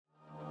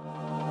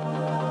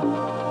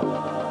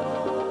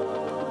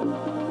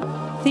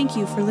Thank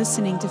you for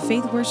listening to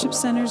Faith Worship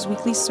Center's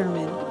weekly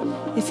sermon.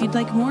 If you'd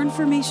like more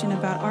information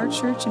about our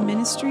church and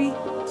ministry,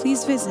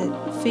 please visit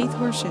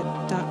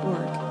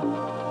faithworship.org.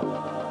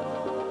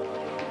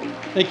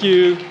 Thank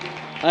you.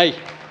 Hi.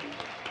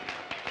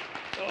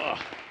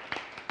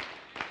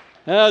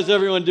 How's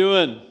everyone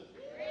doing?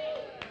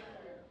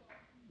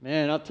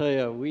 Man, I'll tell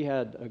you, we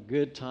had a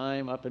good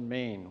time up in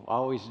Maine.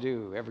 Always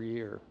do, every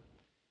year.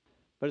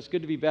 But it's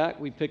good to be back.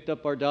 We picked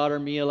up our daughter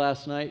Mia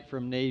last night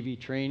from Navy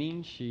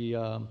training. She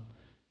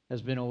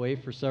has been away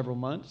for several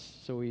months,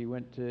 so we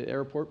went to the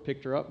airport,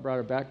 picked her up, brought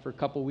her back for a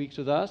couple weeks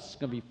with us. It's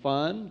going to be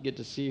fun, get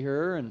to see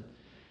her. And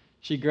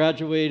she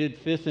graduated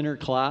 5th in her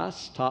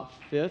class, top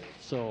 5th,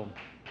 so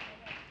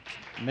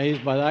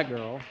amazed by that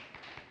girl.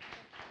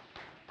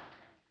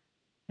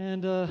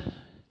 And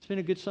it's been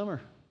a good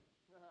summer.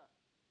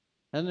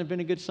 Hasn't it been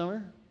a good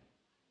summer?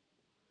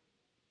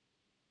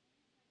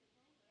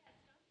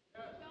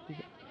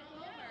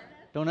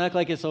 Don't act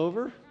like it's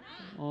over?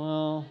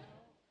 Well,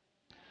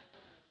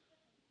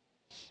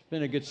 it's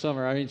been a good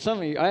summer. I mean, some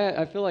of you,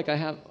 I feel like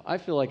I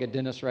feel like a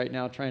dentist right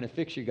now trying to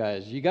fix you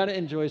guys. You got to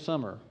enjoy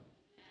summer,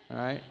 all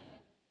right?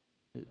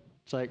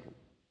 It's like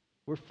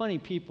we're funny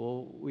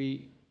people.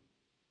 We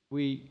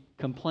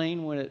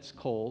complain when it's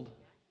cold.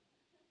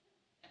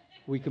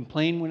 We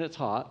complain when it's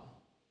hot.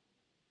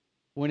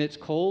 When it's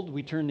cold,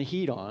 we turn the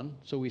heat on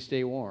so we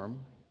stay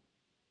warm.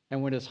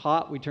 And when it's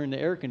hot, we turn the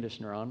air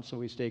conditioner on so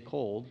we stay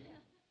cold.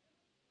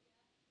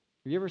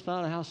 Have you ever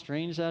thought of how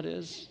strange that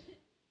is?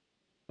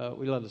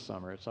 We love the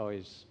summer. It's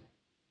always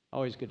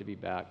good to be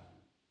back.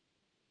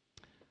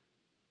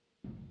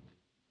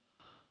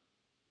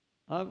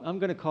 I'm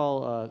going to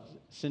call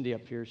Cindy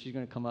up here. She's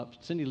going to come up.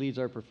 Cindy leads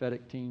our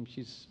prophetic team.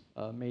 She's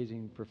an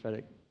amazing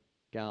prophetic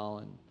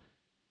gal.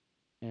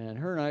 And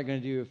her and I are going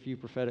to do a few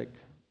prophetic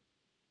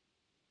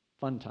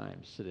fun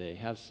times today.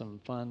 Have some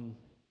fun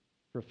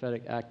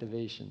prophetic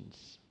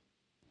activations.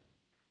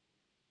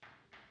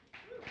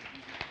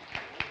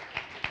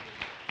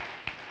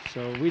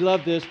 So we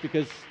love this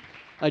because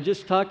I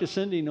just talked to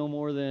Cindy no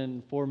more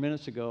than 4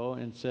 minutes ago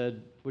and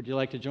said, would you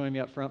like to join me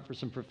up front for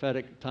some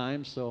prophetic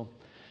times? So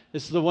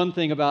this is the one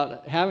thing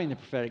about having the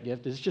prophetic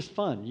gift. It's just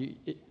fun.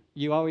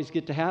 You always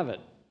get to have it.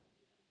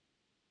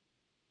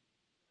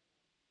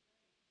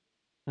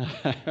 All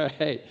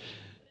right.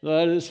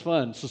 That is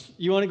fun. So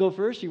you want to go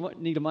first?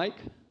 Need a mic?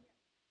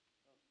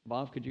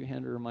 Bob, could you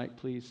hand her a mic,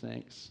 please?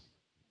 Thanks.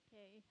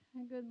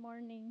 Okay. Good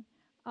morning.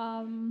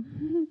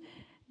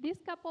 This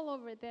couple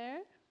over there.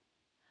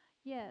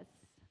 Yes.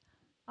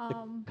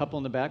 The couple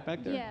in the back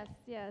there?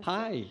 Yes.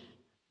 Hi.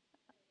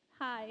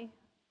 Hi.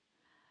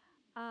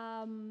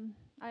 Are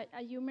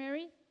you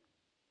married?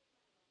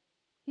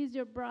 He's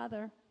your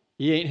brother.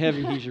 He ain't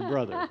heavy, he's your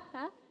brother.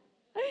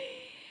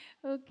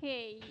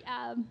 Okay.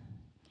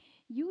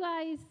 You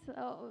guys,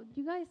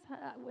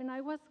 when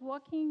I was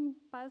walking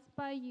past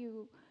by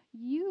you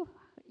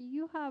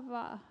have,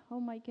 oh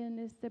my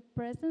goodness, the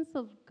presence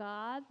of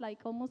God, like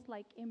almost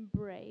like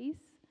embrace.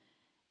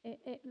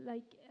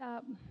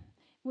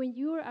 When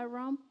you're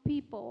around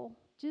people,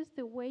 just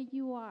the way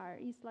you are,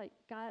 it's like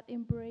God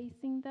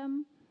embracing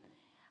them.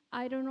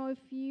 I don't know if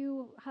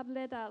you have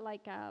led a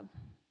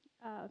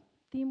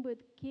team with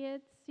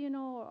kids,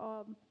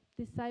 or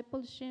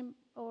discipleship,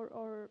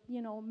 or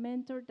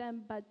mentor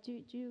them, but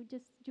you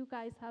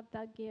guys have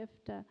that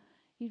gift.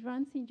 It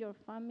runs in your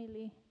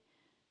family.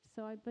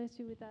 So I bless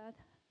you with that.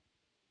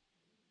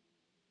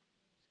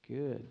 It's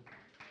good.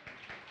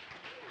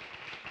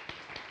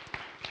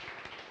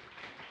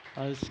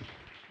 This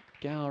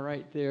gal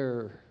right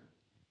there,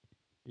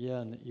 yeah,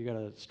 and you got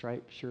a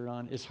striped shirt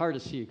on. It's hard to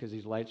see because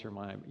these lights are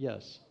mine.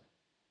 Yes.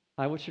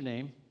 Hi, what's your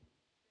name?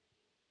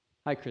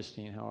 Hi,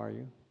 Christine. How are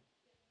you?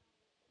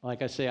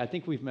 Like I say, I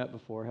think we've met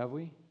before, have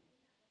we?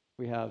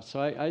 We have. So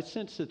I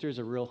sense that there's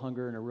a real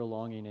hunger and a real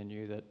longing in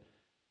you, that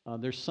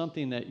there's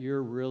something that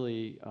you're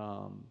really,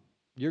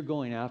 you're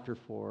going after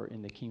for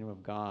in the kingdom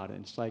of God.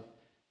 And it's like,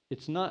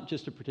 it's not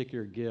just a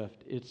particular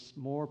gift. It's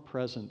more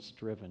presence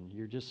driven.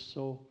 You're just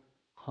so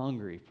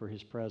hungry for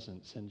his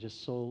presence and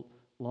just so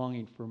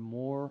longing for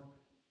more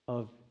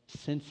of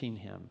sensing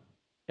him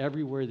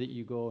everywhere that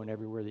you go and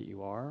everywhere that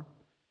you are.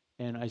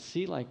 And I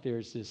see like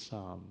there's this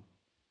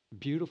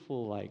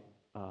beautiful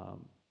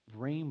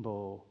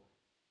rainbow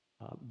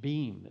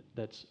beam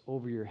that's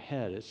over your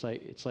head. It's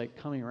like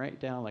coming right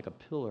down like a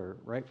pillar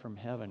right from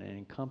heaven and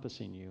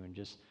encompassing you and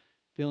just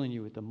filling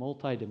you with the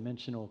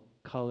multidimensional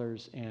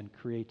colors and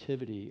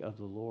creativity of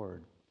the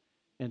Lord.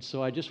 And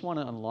so I just want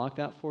to unlock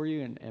that for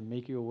you and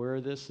make you aware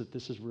of this, that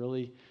this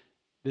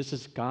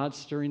is God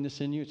stirring this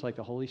in you. It's like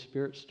the Holy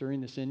Spirit stirring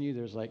this in you.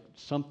 There's like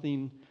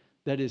something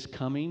that is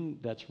coming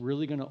that's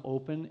really going to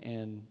open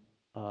and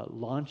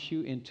launch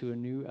you into a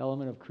new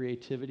element of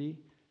creativity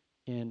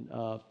in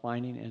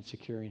finding and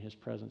securing his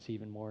presence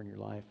even more in your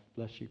life.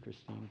 Bless you,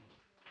 Christine.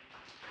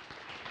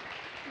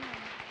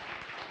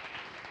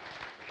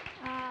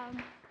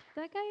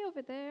 That guy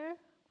over there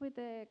with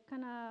the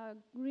kind of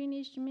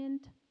greenish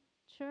mint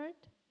shirt,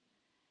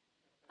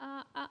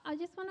 I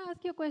just want to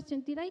ask you a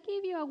question. Did I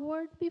give you a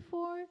word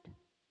before?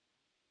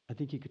 I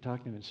think you could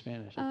talk to him in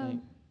Spanish, I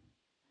think.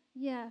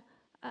 Yeah.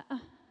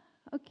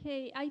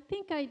 Okay, I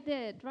think I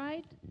did,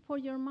 right? For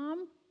your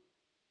mom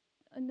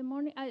in the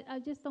morning. I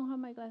just don't have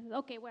my glasses.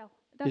 Okay, well,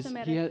 doesn't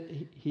matter.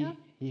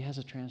 He has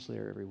a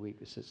translator every week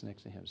that sits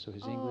next to him, so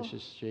his Oh. English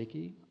is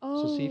shaky.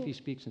 Oh. So see if he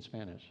speaks in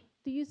Spanish.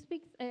 Do you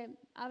speak,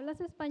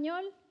 hablas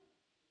español?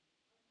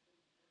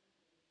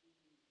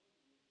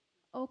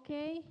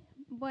 Ok,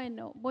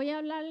 bueno, voy a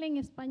hablarle en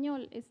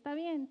español, ¿está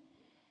bien?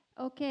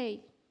 Ok.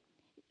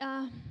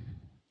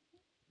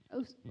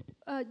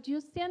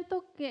 Yo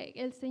siento que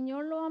el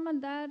Señor lo va a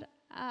mandar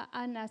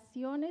a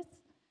naciones,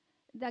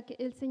 que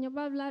el Señor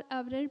va a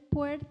abrir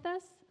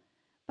puertas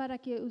para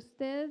que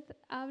usted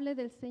hable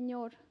del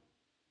Señor.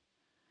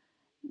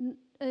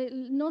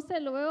 No sé,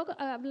 lo veo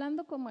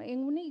hablando como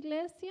en una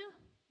iglesia,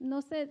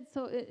 no sé,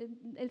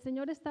 el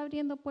Señor está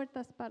abriendo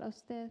puertas para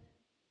usted.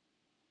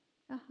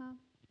 Ajá.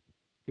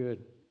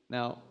 Good.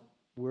 Now,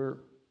 we're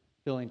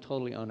feeling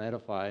totally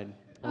unedified,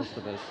 most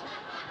of us.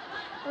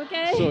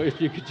 Okay. So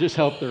if you could just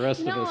help the rest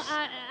of No, us.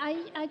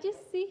 I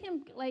just see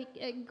him like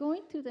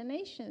going to the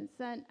nations,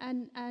 and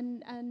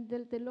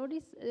the Lord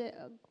is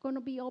going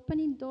to be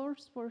opening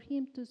doors for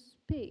him to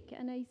speak,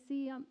 and I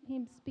see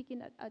him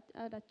speaking at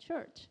a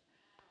church.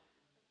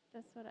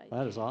 That's what I.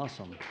 That is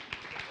awesome.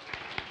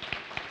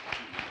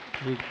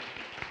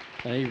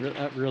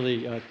 That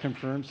really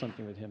confirmed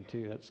something with him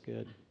too. That's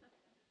good.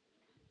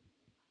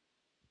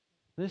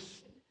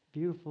 This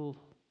beautiful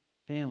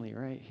family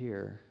right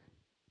here.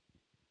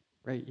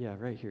 Right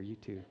here, you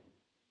two.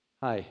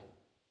 Hi.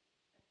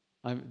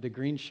 I'm the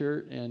green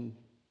shirt and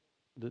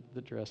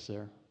the dress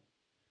there.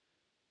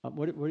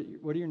 What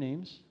are your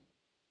names?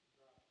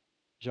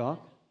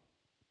 Jacques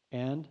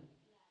and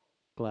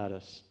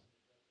Gladys.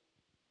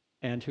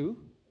 And who?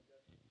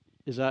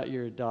 Is that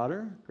your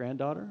daughter,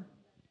 granddaughter?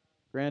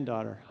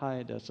 Granddaughter. Hi,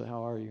 Odessa,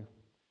 how are you?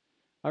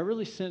 I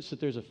really sense that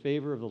there's a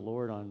favor of the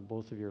Lord on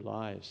both of your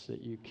lives,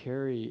 that you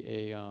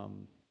carry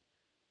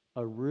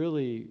a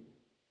really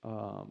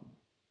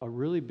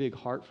big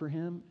heart for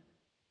him,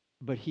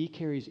 but he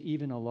carries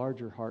even a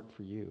larger heart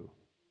for you.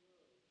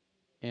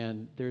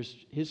 And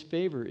his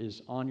favor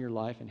is on your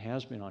life and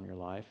has been on your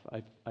life.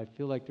 I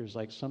feel like there's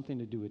like something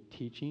to do with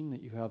teaching,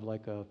 that you have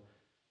like a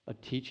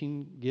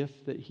teaching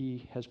gift that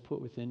he has put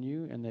within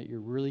you, and that you're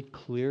really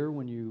clear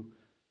when you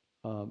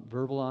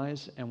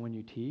verbalize and when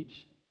you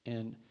teach.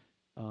 And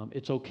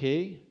it's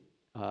okay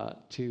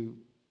to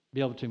be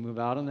able to move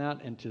out on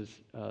that and to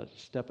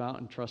step out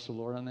and trust the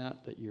Lord on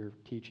that you're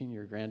teaching.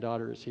 Your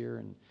granddaughter is here,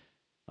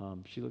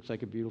 and she looks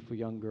like a beautiful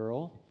young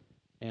girl.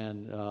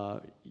 And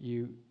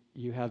you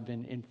have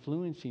been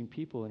influencing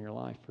people in your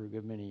life for a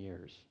good many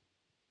years.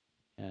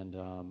 And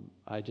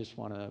I just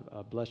want to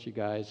bless you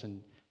guys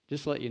and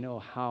just let you know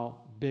how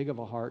big of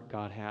a heart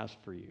God has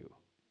for you.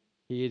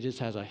 He just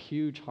has a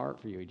huge heart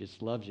for you. He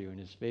just loves you, and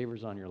his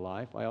favor's on your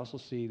life. I also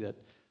see that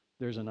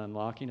there's an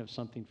unlocking of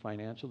something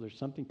financial. There's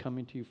something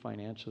coming to you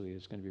financially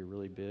that's going to be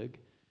really big.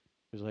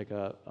 There's like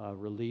a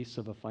release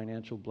of a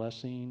financial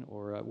blessing,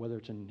 or whether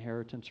it's an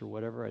inheritance or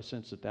whatever. I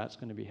sense that that's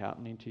going to be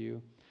happening to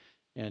you.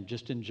 And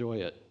just enjoy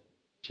it.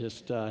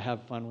 Just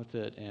have fun with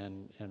it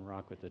and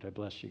rock with it. I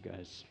bless you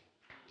guys.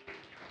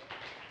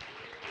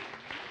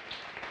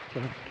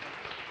 Okay.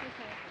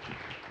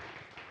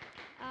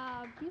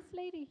 This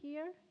lady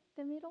here,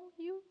 the middle,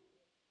 you?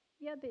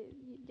 Yeah,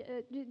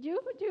 you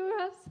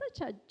have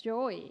such a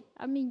joy.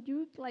 I mean,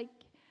 you like.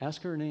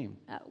 Ask her name.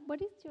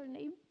 What is your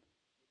name?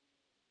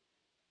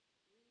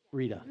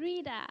 Rita.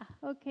 Rita.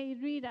 Okay,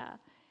 Rita.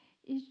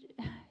 It's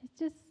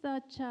just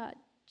such a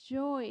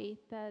joy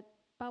that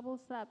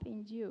bubbles up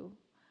in you.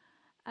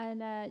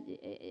 And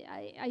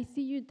I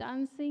see you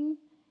dancing,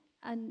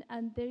 and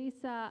there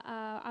is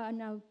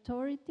an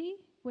authority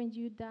when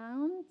you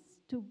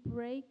dance to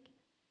break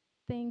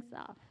things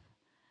off.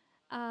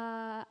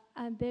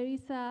 And there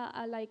is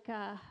like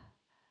a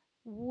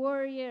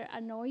warrior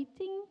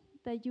anointing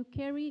that you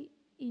carry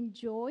in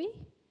joy,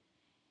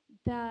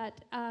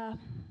 that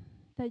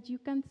you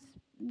can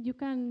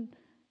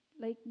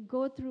like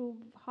go through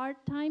hard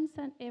times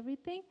and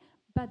everything,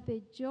 but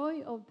the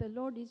joy of the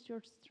Lord is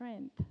your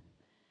strength.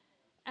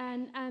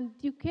 And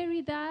you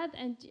carry that,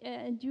 and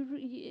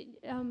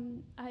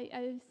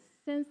I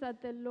sense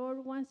that the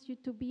Lord wants you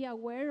to be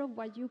aware of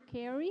what you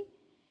carry,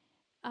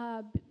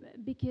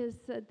 because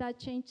that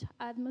changes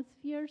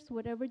atmospheres.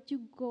 Wherever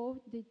you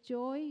go, the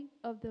joy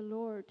of the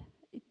Lord,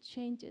 it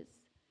changes.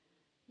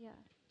 Yeah,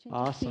 changes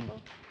awesome.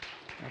 People.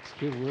 That's a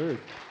good word.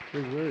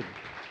 Good word.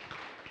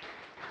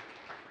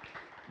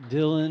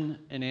 Dylan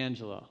and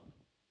Angela.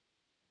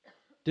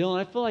 Dylan,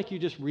 I feel like you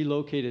just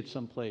relocated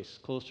someplace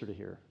closer to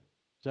here.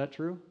 Is that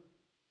true?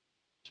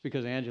 It's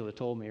because Angela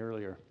told me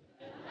earlier.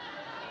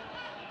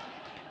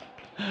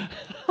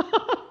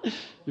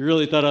 You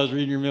really thought I was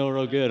reading your mail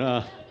real good,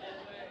 huh?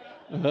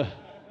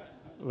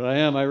 But I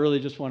am. I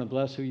really just want to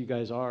bless who you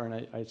guys are,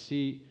 and I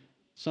see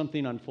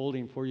something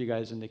unfolding for you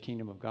guys in the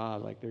kingdom of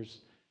God. Like this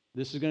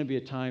is going to be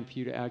a time for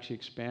you to actually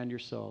expand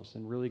yourselves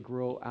and really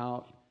grow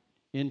out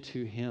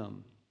into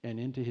Him and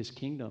into His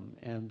kingdom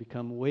and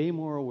become way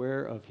more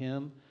aware of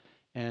Him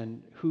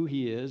and who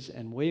he is,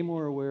 and way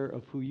more aware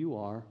of who you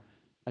are.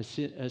 I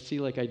see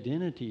like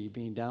identity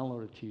being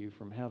downloaded to you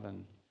from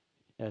heaven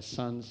as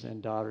sons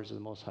and daughters of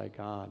the Most High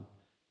God.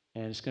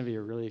 And it's going to be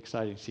a really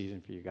exciting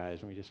season for you guys,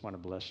 and we just want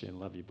to bless you and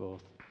love you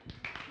both.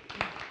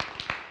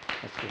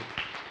 That's good.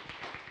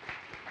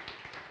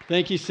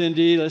 Thank you,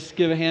 Cindy. Let's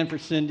give a hand for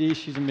Cindy.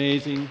 She's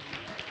amazing.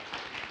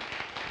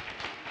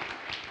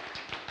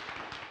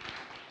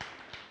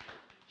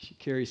 She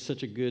carries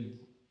such a good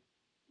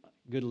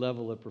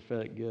level of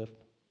prophetic gift.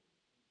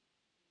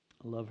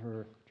 I love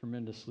her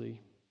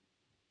tremendously.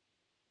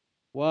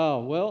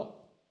 Wow. Well,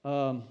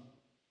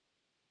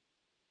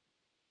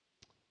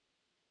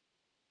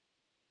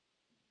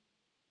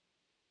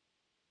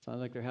 sounds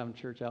like they're having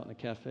church out in a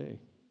cafe.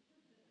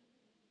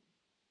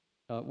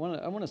 I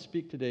want to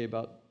speak today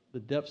about the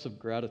depths of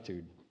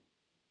gratitude.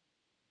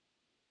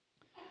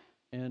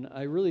 And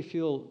I really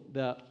feel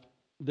that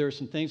there are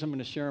some things I'm going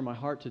to share in my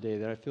heart today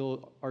that I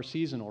feel are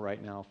seasonal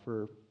right now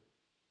for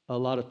a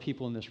lot of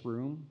people in this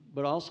room,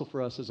 but also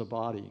for us as a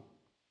body.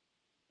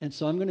 And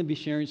so I'm going to be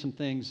sharing some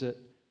things that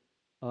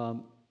I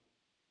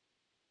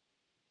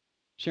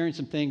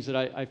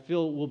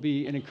feel will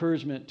be an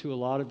encouragement to a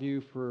lot of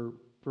you for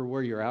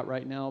where you're at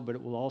right now, but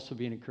it will also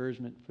be an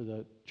encouragement for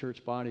the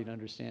church body to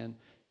understand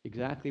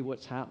exactly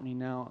what's happening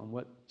now and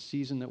what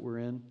season that we're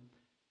in.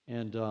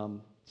 And so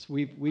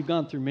we've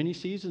gone through many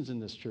seasons in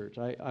this church.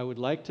 I would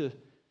like to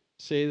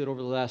say that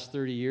over the last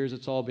 30 years,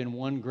 it's all been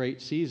one great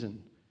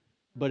season,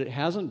 but it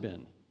hasn't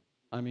been.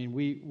 I mean,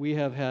 we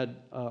have had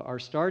our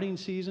starting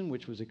season,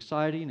 which was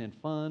exciting and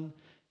fun,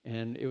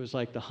 and it was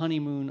like the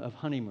honeymoon of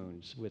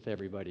honeymoons with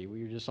everybody.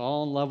 We were just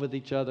all in love with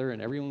each other,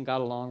 and everyone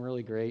got along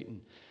really great,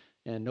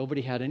 and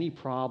nobody had any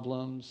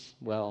problems.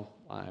 Well,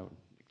 I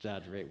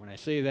exaggerate when I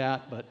say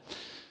that, but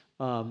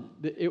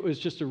it was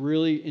just a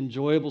really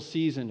enjoyable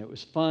season. It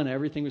was fun.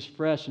 Everything was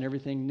fresh, and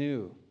everything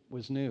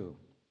was new.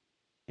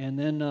 And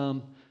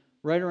then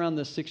right around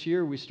the 6th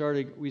year, we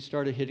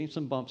started hitting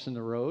some bumps in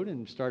the road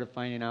and started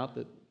finding out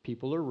that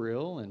people are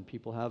real and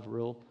people have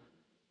real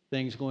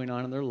things going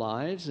on in their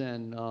lives.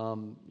 And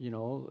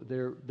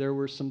there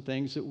were some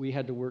things that we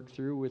had to work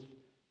through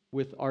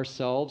with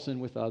ourselves and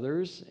with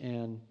others.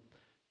 And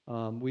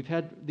we've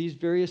had these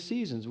various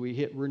seasons. We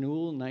hit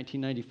renewal in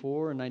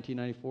 1994. In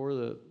 1994,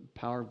 the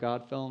power of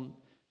God fell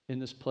in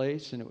this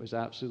place, and it was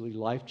absolutely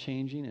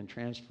life-changing and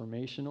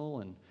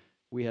transformational. And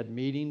we had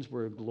meetings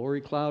where a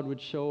glory cloud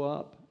would show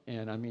up,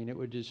 and I mean, it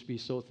would just be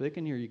so thick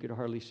in here you could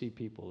hardly see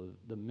people.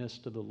 The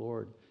mist of the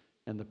Lord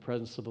and the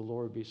presence of the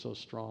Lord would be so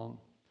strong.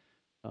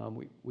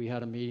 We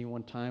had a meeting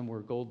one time where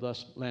gold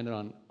dust landed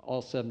on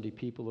all 70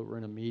 people that were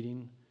in a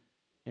meeting,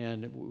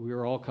 and we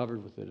were all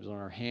covered with it. It was on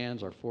our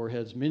hands, our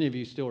foreheads. Many of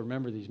you still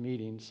remember these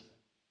meetings,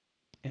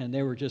 and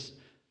they were just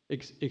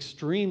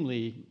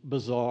extremely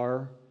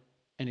bizarre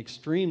and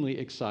extremely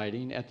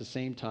exciting at the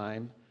same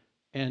time,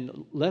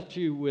 and left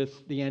you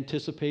with the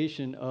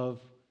anticipation of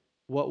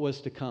what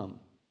was to come.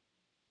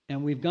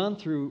 And we've gone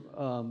through,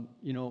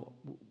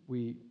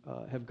 we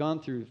have gone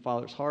through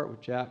Father's Heart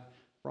with Jack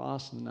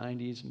Frost in the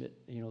 90s,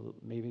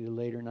 maybe the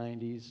later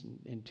 90s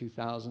and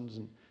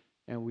 2000s,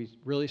 and we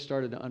really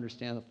started to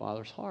understand the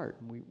Father's heart.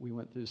 And we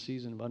went through the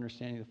season of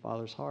understanding the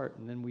Father's heart,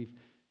 and then we've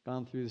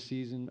gone through the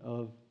season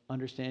of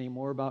understanding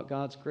more about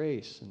God's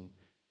grace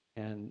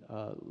and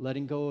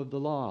letting go of the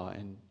law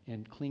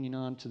and clinging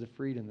on to the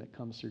freedom that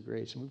comes through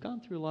grace. And we've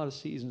gone through a lot of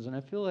seasons, and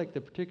I feel like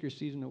the particular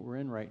season that we're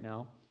in right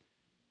now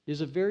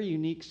is a very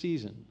unique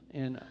season.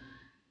 And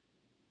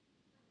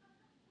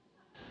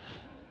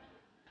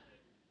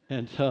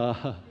I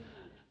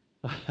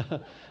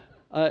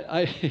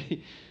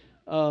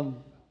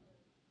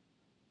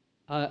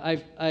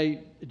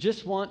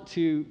just want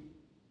to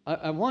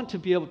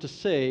be able to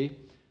say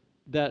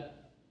that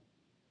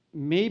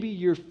maybe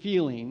your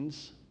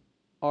feelings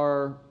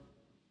are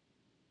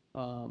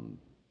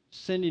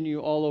sending you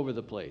all over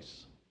the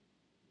place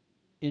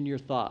in your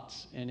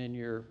thoughts and in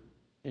your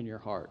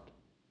heart.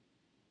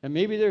 And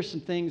maybe there's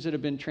some things that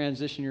have been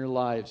transitioning in your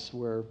lives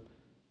where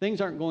things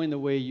aren't going the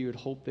way you had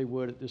hoped they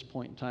would at this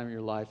point in time in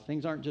your life.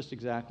 Things aren't just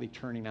exactly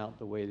turning out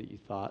the way that you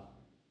thought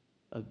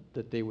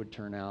that they would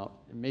turn out.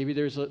 And maybe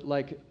there's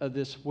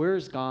this,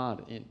 where's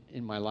God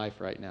in my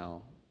life right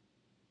now?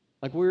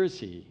 Like, where is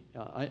he?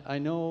 I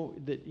know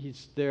that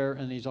he's there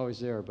and he's always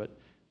there, but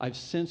I've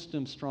sensed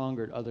him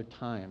stronger at other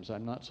times.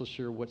 I'm not so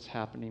sure what's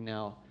happening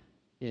now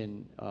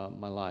in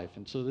my life.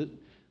 And so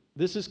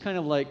this is kind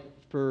of like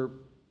for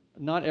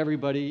not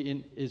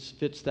everybody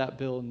fits that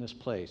bill in this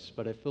place,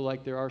 but I feel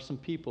like there are some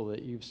people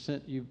that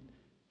you've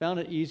found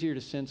it easier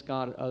to sense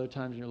God at other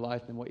times in your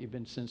life than what you've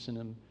been sensing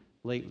him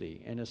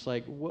lately. And it's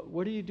like,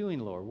 what are you doing,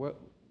 Lord?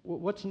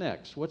 What's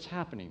next? What's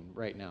happening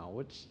right now?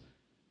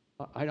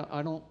 I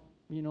don't.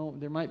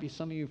 There might be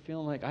some of you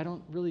feeling like, I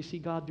don't really see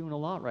God doing a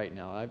lot right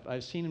now.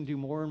 I've seen him do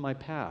more in my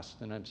past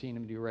than I've seen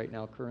him do right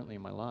now currently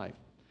in my life.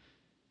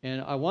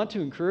 And I want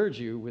to encourage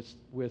you with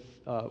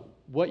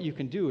what you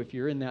can do if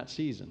you're in that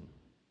season.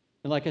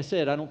 And like I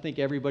said, I don't think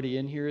everybody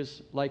in here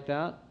is like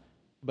that,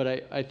 but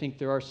I think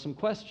there are some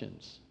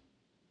questions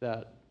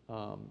that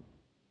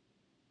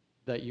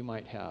that you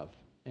might have.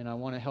 And I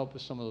want to help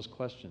with some of those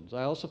questions.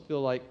 I also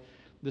feel like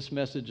this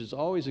message is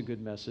always a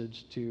good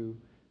message to,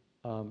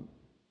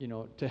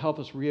 to help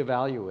us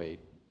reevaluate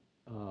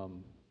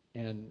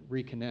and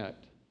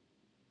reconnect.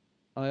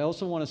 I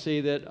also want to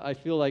say that I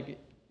feel like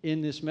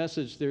in this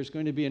message there's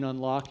going to be an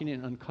unlocking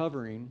and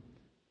uncovering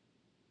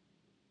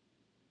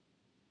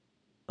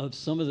of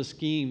some of the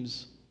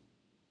schemes,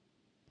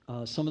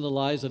 some of the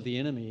lies of the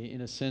enemy,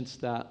 in a sense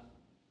that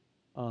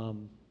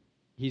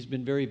he's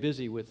been very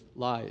busy with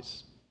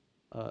lies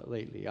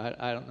lately.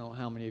 I don't know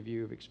how many of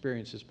you have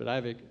experienced this, but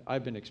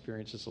I've been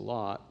experiencing this a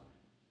lot,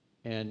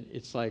 and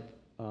it's like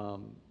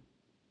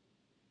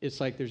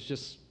there's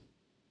just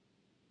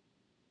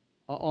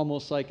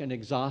almost like an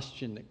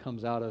exhaustion that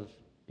comes out of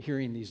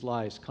hearing these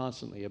lies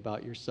constantly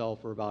about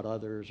yourself or about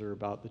others or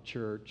about the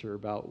church or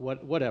about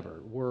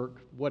whatever,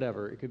 work,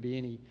 whatever. It could be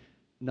any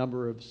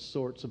number of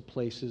sorts of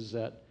places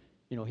that,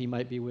 he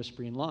might be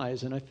whispering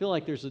lies. And I feel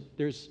like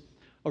there's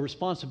a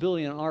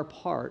responsibility on our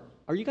part.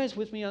 Are you guys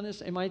with me on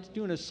this? Am I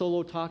doing a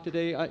solo talk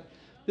today?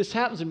 This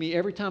happens to me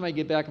every time I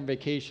get back on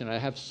vacation. I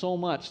have so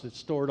much that's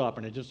stored up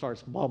and it just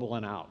starts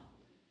bubbling out.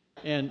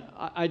 And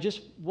I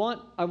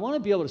want to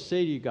be able to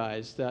say to you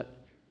guys that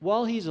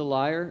while he's a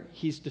liar,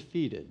 he's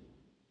defeated.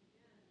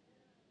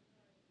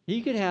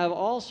 He could have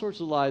all sorts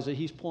of lies that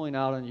he's pulling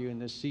out on you in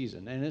this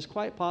season, and it's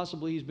quite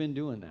possible he's been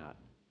doing that.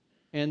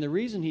 And the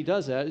reason he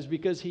does that is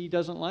because he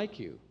doesn't like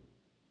you.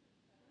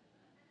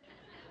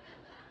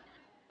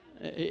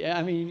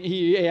 I mean,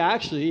 he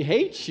actually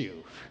hates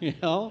you,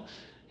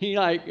 He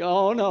like,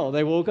 oh no,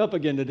 they woke up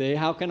again today.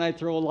 How can I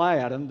throw a lie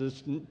at them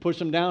to push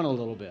them down a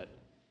little bit?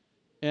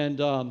 And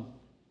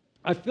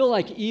I feel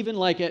like even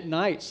like at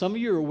night, some of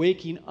you are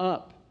waking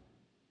up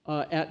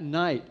at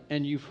night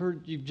and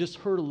you've just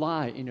heard a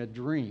lie in a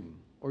dream,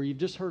 or you've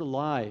just heard a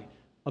lie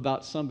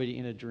about somebody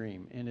in a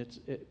dream, and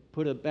it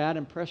put a bad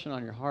impression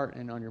on your heart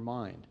and on your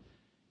mind.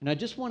 And I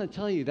just want to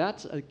tell you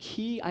that's a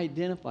key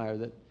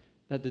identifier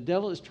that the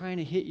devil is trying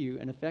to hit you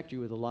and affect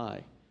you with a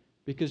lie,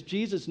 because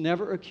Jesus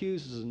never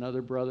accuses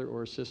another brother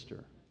or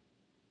sister.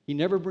 He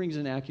never brings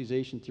an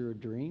accusation through a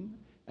dream,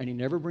 and he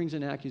never brings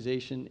an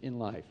accusation in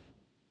life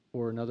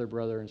or another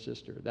brother and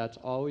sister. That's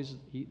always,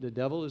 the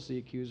devil is the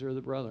accuser of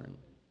the brethren.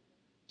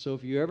 So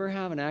if you ever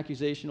have an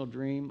accusational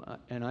dream,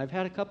 and I've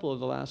had a couple of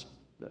the last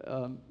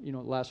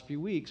few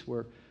weeks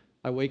where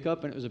I wake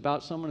up and it was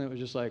about someone and it was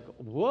just like,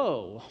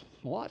 whoa,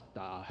 what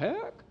the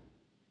heck?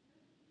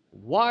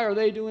 Why are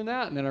they doing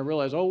that? And then I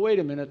realized, oh, wait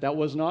a minute, that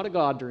was not a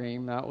God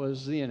dream. That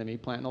was the enemy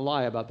planting a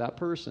lie about that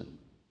person.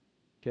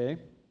 Okay?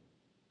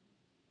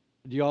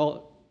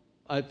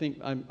 I think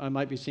I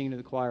might be singing to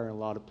the choir in a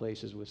lot of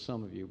places with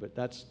some of you, but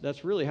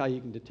that's really how you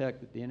can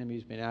detect that the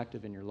enemy's been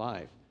active in your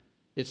life.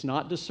 It's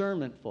not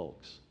discernment,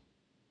 folks.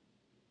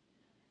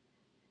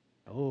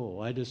 Oh,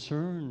 I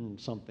discerned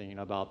something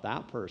about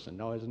that person.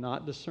 No, it's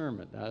not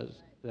discernment.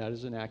 That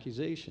is an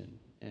accusation,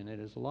 and it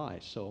is a lie.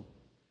 So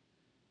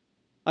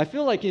I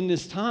feel like in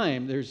this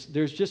time, there's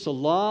just a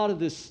lot of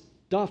this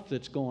stuff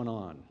that's going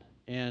on,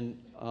 and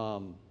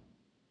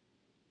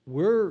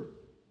we're,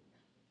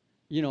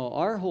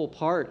 our whole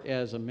part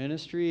as a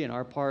ministry, and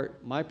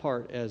my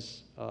part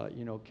as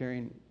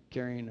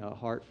carrying a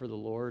heart for the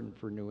Lord and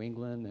for New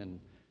England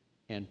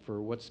and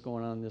for what's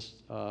going on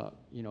this,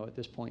 at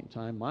this point in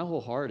time, my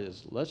whole heart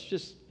is, let's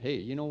just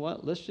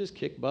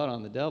kick butt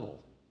on the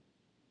devil.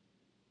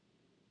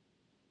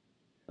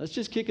 Let's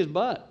just kick his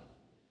butt.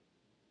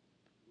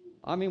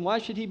 I mean, why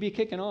should he be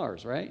kicking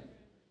ours, right?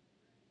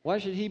 Why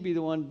should he be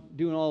the one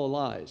doing all the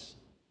lies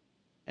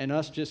and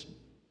us just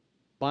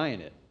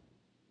buying it?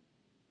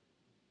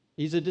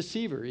 He's a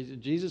deceiver.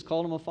 Jesus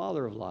called him a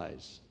father of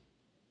lies.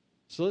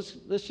 So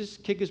let's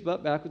just kick his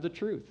butt back with the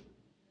truth.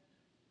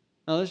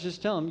 Now let's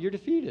just tell him, you're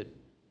defeated.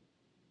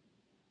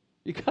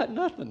 You got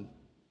nothing.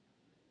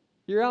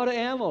 You're out of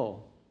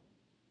ammo.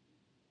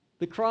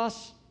 The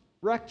cross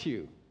wrecked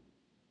you.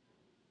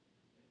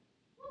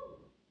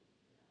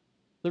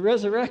 The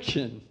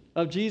resurrection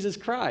of Jesus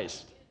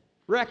Christ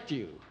wrecked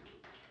you.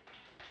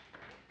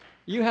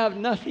 You have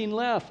nothing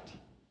left.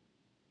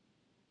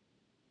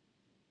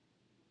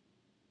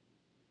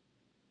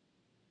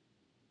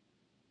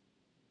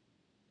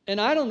 And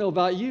I don't know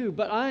about you,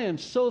 but I am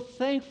so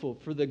thankful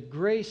for the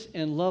grace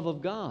and love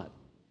of God.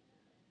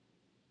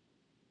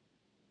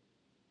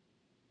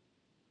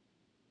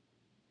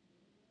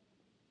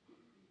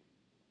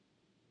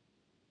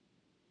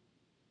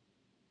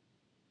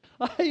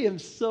 I am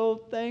so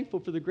thankful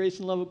for the grace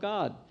and love of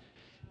God.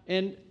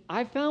 And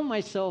I found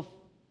myself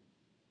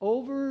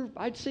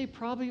I'd say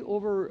probably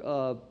over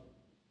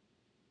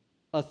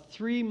a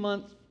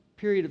 3-month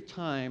period of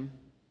time,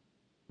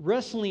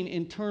 wrestling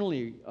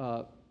internally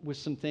with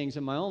some things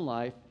in my own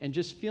life and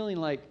just feeling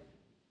like,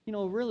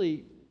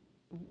 really,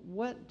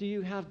 what do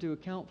you have to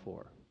account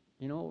for?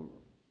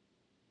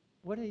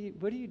 What are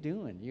you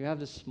doing? You have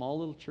this small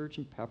little church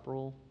in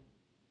Pepperell.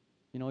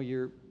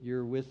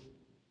 You're with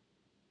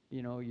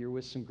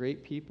some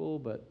great people,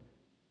 but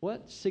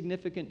what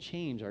significant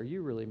change are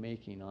you really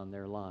making on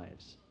their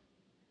lives?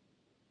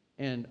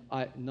 And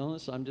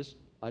I'm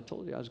I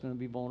told you I was going to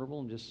be vulnerable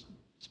and just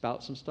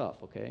spout some stuff,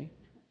 okay?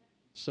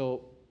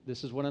 So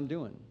this is what I'm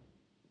doing.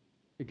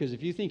 Because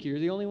if you think you're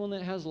the only one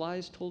that has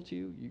lies told to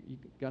you, you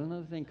got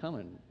another thing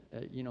coming.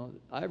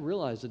 I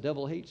realize the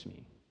devil hates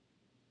me.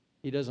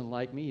 He doesn't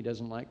like me. He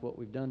doesn't like what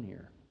we've done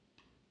here.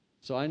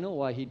 So I know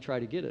why he'd try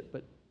to get it.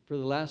 But for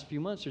the last few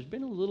months, there's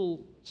been a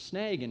little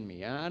snag in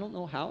me. I don't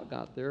know how it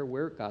got there,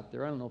 where it got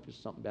there. I don't know if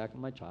it's something back in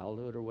my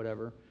childhood or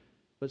whatever.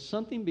 But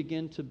something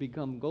began to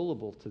become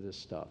gullible to this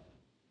stuff.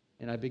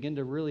 And I begin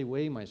to really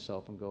weigh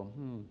myself and go,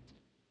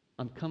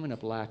 I'm coming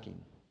up lacking.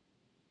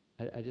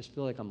 I just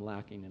feel like I'm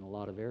lacking in a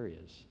lot of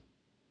areas.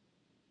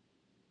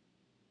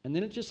 And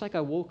then it's just like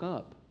I woke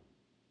up.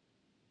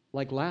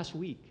 Like last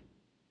week,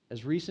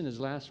 as recent as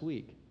last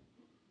week,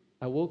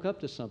 I woke up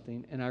to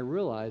something and I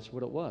realized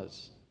what it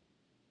was.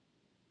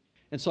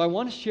 And so I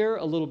want to share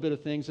a little bit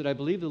of things that I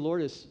believe the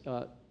Lord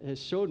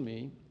has showed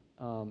me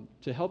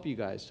to help you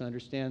guys to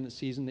understand the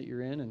season that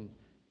you're in, and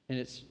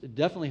it's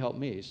definitely helped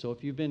me. So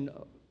if you've been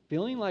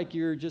feeling like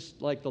you're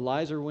just like the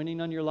lies are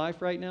winning on your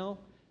life right now,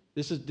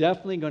 this is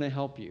definitely going to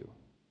help you.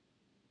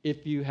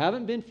 If you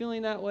haven't been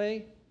feeling that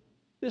way,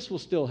 this will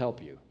still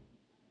help you.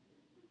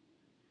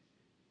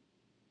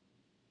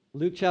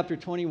 Luke chapter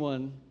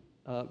 21,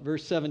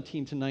 verse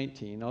 17 to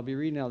 19. I'll be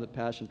reading out of the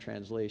Passion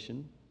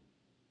Translation.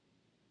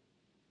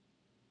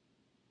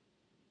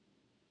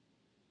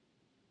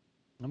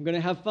 I'm going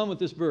to have fun with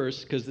this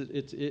verse because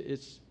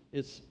it's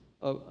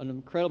an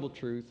incredible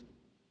truth,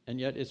 and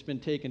yet it's been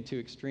taken to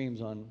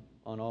extremes on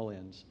all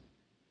ends.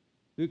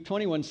 Luke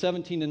 21,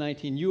 17 to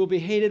 19. You will be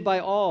hated by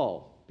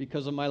all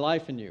because of my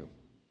life in you.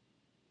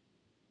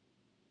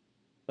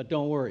 But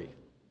don't worry.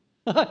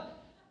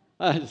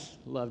 I just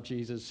love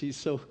Jesus. He's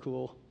so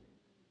cool.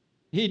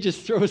 He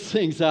just throws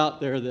things out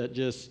there that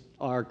just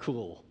are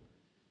cool.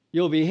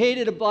 You'll be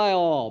hated by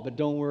all, but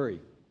don't worry.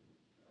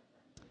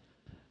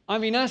 I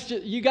mean, that's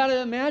just, you got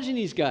to imagine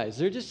these guys.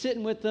 They're just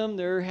sitting with them.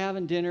 They're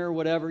having dinner or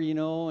whatever,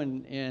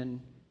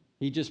 and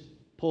he just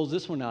pulls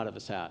this one out of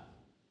his hat.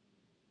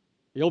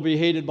 You'll be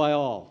hated by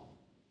all,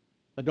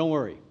 but don't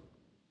worry.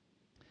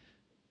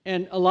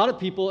 And a lot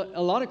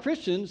of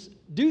Christians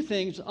do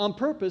things on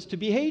purpose to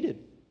be hated.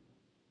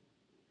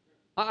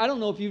 I don't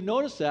know if you've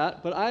noticed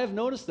that, but I have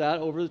noticed that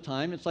over the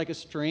time. It's like a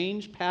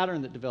strange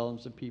pattern that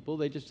develops in people.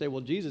 They just say,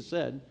 well, Jesus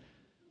said,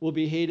 we'll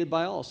be hated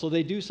by all. So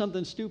they do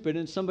something stupid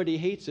and somebody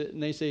hates it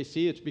and they say,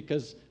 see, it's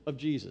because of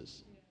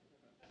Jesus.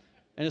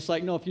 And it's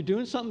like, no, if you're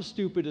doing something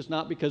stupid, it's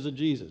not because of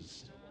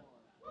Jesus.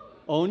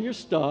 Own your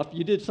stuff.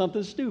 You did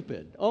something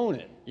stupid. Own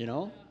it,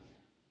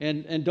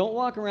 And don't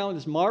walk around with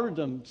this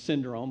martyrdom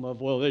syndrome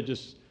of, well, they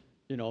just,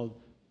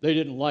 they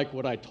didn't like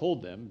what I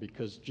told them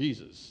because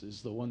Jesus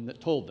is the one that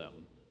told them.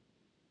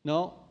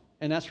 No,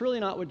 and that's really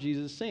not what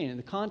Jesus is saying. In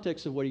the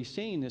context of what he's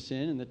saying this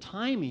in and the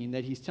timing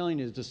that he's telling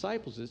his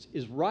disciples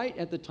is right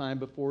at the time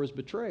before his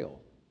betrayal.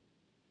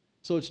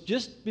 So it's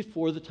just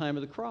before the time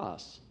of the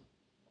cross.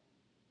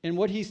 And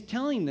what he's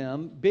telling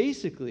them,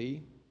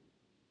 basically,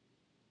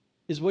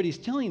 is what he's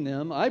telling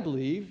them, I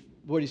believe,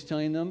 what he's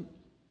telling them,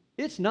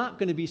 it's not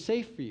going to be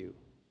safe for you.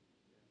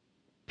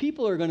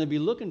 People are going to be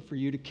looking for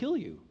you to kill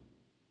you.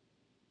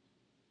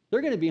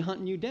 They're going to be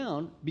hunting you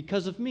down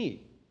because of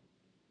me.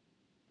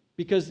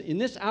 Because in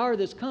this hour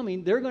that's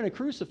coming, they're going to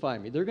crucify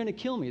me. They're going to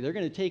kill me. They're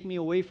going to take me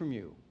away from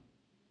you.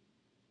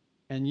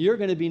 And you're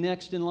going to be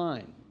next in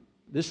line.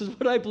 This is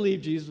what I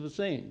believe Jesus was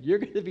saying. You're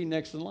going to be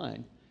next in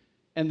line.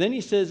 And then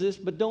he says this,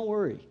 but don't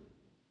worry.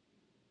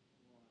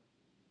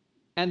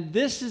 And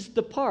this is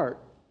the part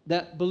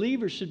that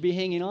believers should be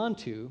hanging on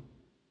to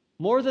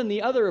more than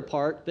the other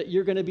part that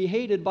you're going to be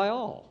hated by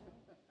all.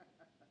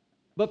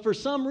 But for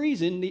some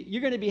reason,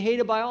 you're going to be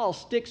hated by all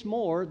sticks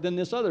more than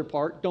this other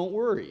part, don't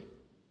worry.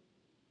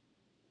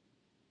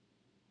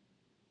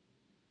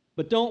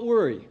 But don't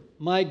worry,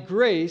 my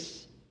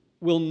grace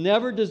will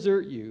never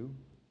desert you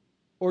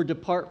or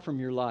depart from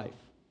your life.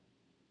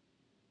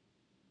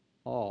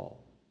 Oh,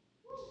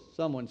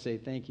 someone say,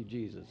 thank you,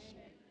 Jesus.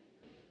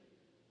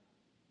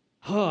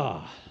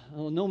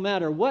 No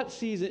matter what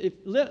season,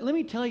 let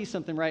me tell you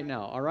something right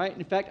now, all right?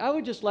 In fact, I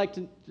would just like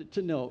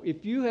to know,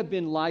 if you have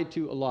been lied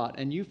to a lot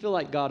and you feel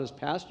like God has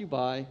passed you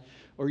by,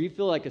 or you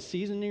feel like a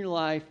season in your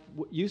life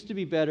used to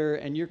be better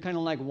and you're kind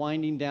of like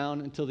winding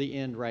down until the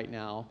end right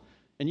now,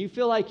 and you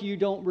feel like you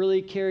don't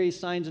really carry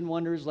signs and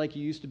wonders like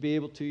you used to be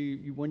able to,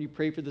 when you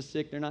pray for the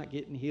sick, they're not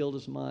getting healed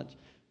as much.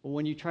 But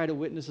when you try to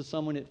witness to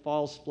someone, it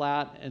falls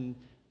flat and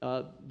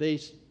they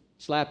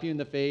slap you in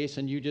the face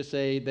and you just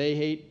say, they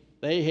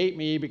hate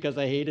me because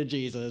I hated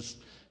Jesus.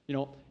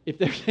 If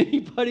there's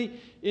anybody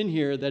in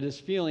here that is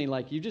feeling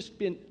like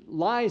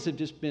lies have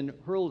just been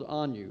hurled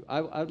on you,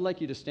 I'd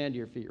like you to stand to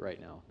your feet right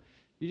now.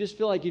 You just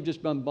feel like you've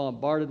just been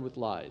bombarded with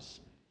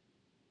lies.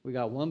 We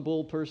got one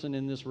bold person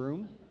in this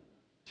room.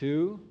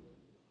 2,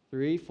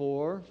 3,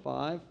 4,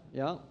 5,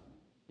 yeah.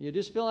 You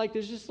just feel like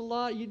there's just a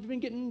lot. You've been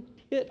getting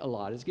hit a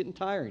lot. It's getting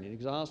tiring and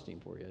exhausting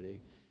for you to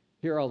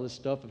hear all this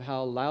stuff of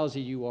how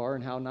lousy you are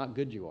and how not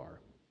good you are.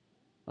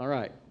 All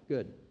right,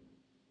 good.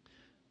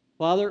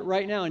 Father,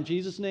 right now in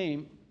Jesus'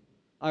 name,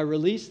 I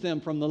release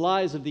them from the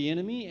lies of the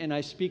enemy, and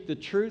I speak the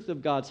truth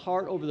of God's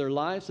heart over their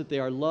lives, that they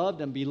are loved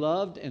and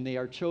beloved, and they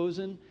are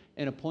chosen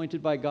and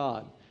appointed by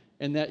God.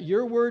 And that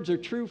your words are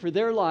true for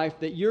their life,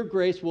 that your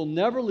grace will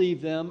never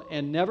leave them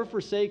and never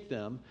forsake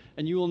them,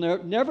 and you will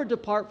never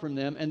depart from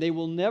them, and they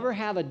will never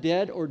have a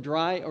dead or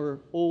dry or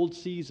old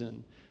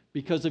season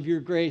because of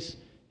your grace.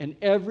 And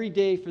every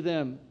day for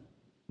them,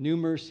 new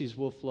mercies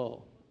will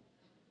flow.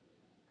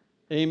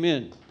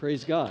 Amen.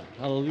 Praise God.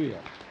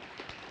 Hallelujah.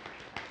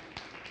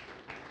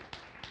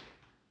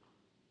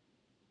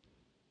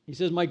 He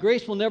says, my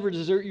grace will never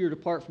desert you or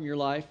depart from your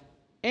life,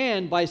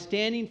 and by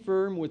standing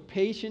firm with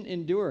patient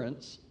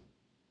endurance,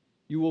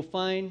 you will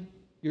find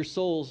your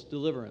soul's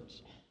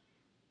deliverance.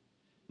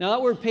 Now,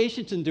 that word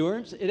patience,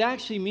 endurance, it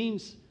actually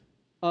means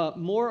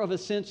more of a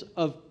sense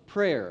of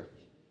prayer.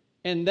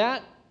 And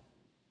that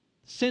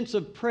sense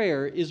of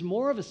prayer is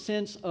more of a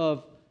sense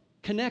of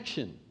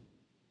connection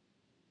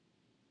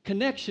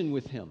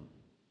with Him.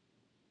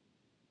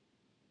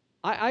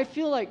 I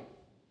feel like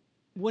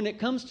when it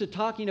comes to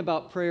talking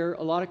about prayer,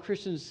 a lot of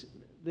Christians,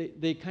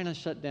 they kind of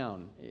shut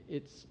down.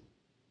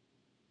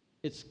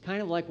 It's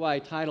kind of like why I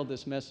titled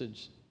this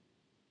message,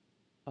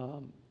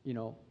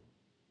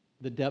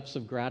 the depths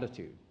of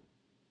gratitude.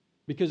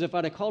 Because if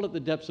I'd have called it the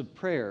depths of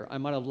prayer, I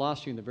might have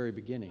lost you in the very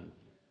beginning.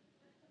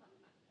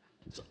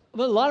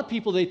 But a lot of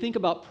people, they think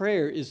about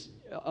prayer is,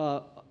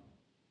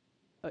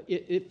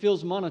 it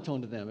feels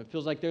monotone to them. It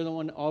feels like they're the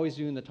one always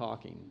doing the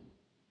talking.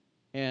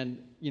 And,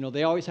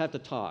 they always have to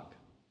talk.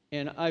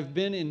 And I've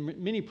been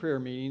in many prayer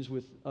meetings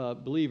with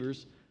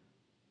believers,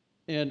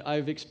 and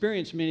I've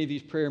experienced many of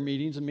these prayer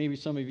meetings, and maybe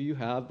some of you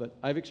have, but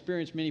I've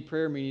experienced many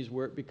prayer meetings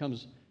where it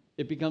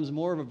becomes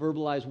more of a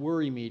verbalized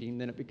worry meeting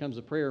than it becomes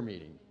a prayer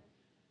meeting.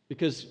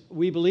 Because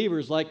we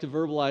believers like to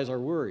verbalize our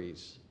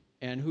worries,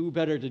 and who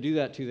better to do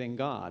that to than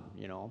God,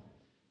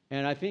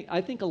 And I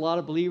think a lot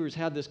of believers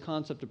have this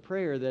concept of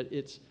prayer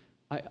that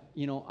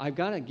I've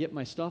got to get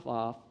my stuff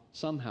off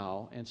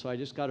somehow, and so I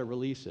just got to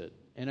release it.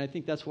 And I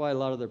think that's why a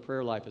lot of their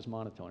prayer life is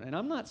monotone. And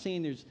I'm not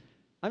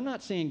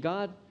saying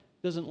God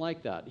doesn't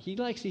like that. He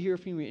likes to hear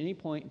from you at any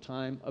point in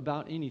time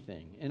about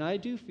anything. And I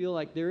do feel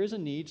like there is a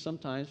need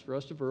sometimes for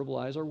us to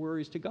verbalize our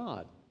worries to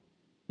God.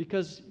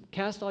 Because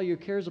cast all your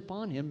cares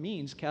upon Him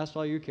means cast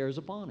all your cares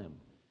upon Him.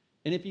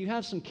 And if you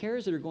have some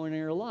cares that are going on in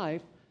your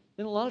life,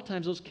 then a lot of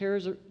times those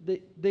cares,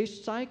 they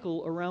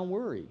cycle around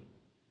worry.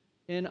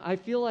 And I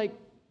feel like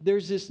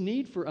there's this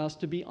need for us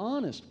to be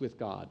honest with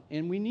God,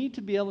 and we need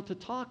to be able to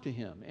talk to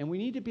Him, and we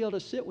need to be able to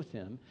sit with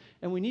Him,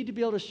 and we need to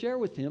be able to share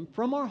with Him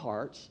from our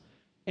hearts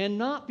and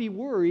not be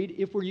worried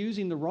if we're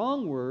using the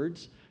wrong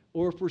words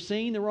or if we're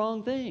saying the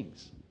wrong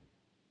things.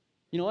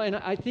 And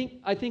I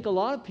think a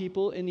lot of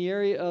people in the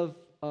area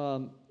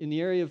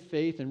of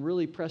faith and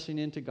really pressing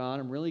into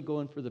God and really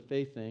going for the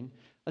faith thing,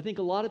 I think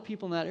a lot of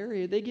people in that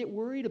area, they get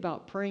worried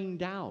about praying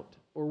doubt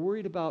or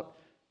worried about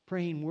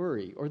praying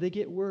worry, or they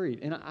get worried.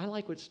 And I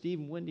like what Steve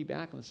and Wendy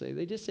Backlund say.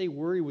 They just say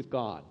worry with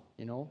God,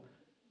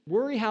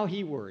 Worry how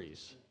He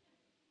worries.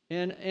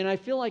 And I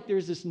feel like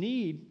there's this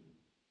need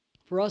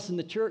for us in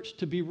the church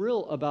to be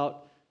real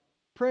about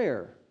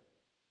prayer,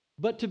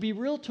 but to be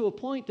real to a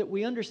point that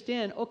we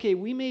understand, okay,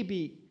 we may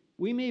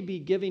be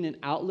giving an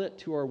outlet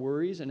to our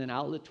worries and an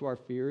outlet to our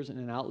fears and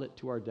an outlet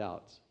to our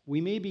doubts.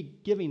 We may be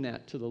giving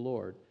that to the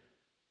Lord.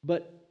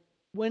 But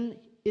when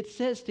it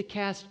says to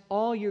cast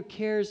all your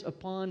cares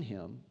upon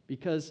Him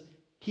because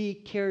He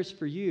cares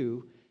for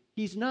you,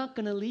 He's not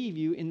going to leave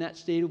you in that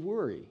state of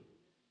worry.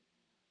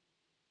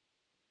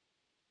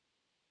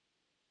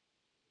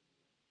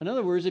 In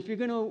other words, if you're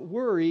going to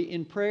worry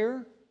in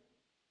prayer,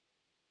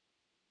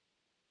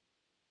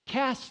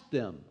 cast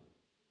them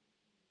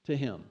to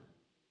Him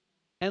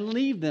and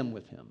leave them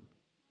with Him.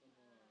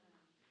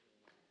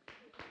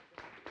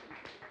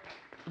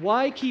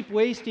 Why keep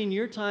wasting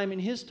your time and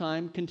His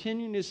time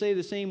continuing to say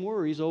the same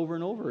worries over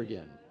and over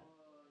again?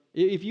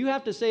 If you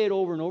have to say it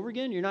over and over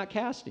again, you're not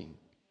casting.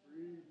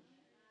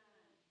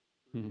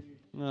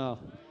 Well,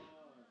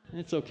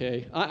 it's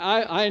okay.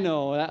 I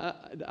know.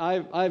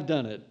 I've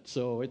done it,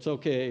 so it's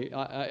okay.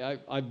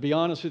 I'd be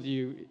honest with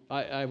you.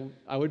 I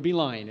would be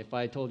lying if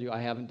I told you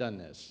I haven't done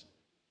this.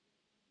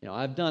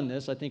 I've done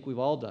this. I think we've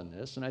all done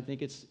this, and I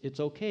think it's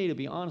okay to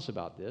be honest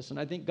about this, and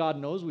I think God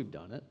knows we've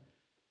done it.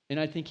 And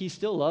I think He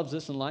still loves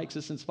us and likes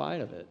us in spite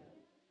of it.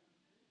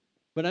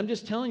 But I'm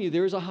just telling you,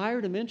 there is a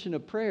higher dimension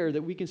of prayer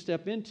that we can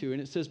step into.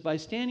 And it says, by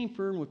standing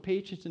firm with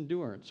patience and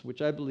endurance,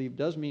 which I believe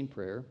does mean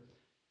prayer,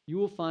 you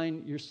will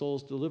find your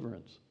soul's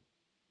deliverance.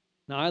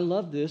 Now, I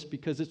love this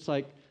because it's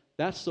like,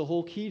 that's the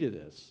whole key to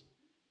this.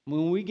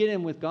 When we get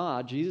in with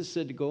God, Jesus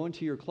said to go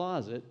into your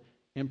closet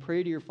and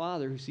pray to your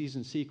Father who sees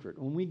in secret.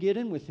 When we get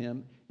in with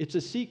Him, it's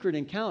a secret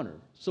encounter.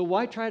 So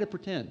why try to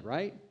pretend,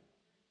 right?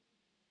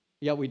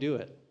 Yeah, we do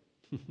it.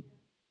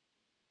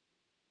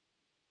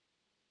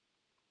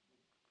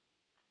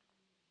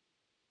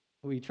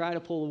 We try to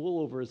pull the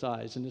wool over His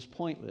eyes, and it's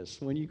pointless.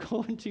 When you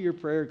go into your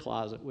prayer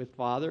closet with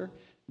Father,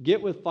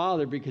 get with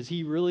Father because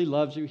He really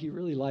loves you, He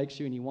really likes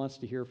you, and He wants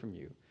to hear from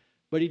you.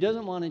 But He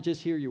doesn't want to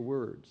just hear your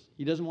words.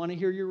 He doesn't want to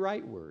hear your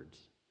right words.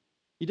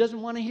 He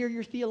doesn't want to hear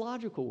your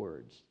theological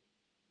words.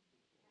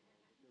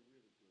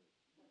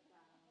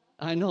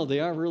 I know, they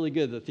are really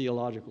good, the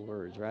theological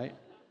words, right?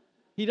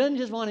 He doesn't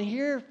just want to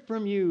hear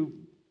from you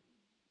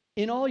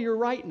in all your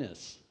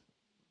rightness.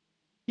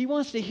 He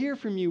wants to hear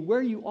from you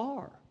where you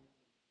are,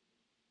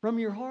 from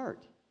your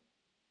heart.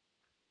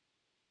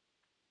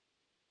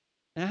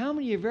 Now, how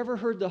many of you have ever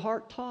heard the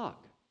heart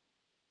talk?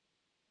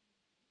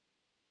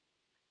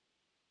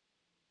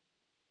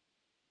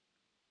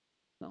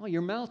 No,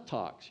 your mouth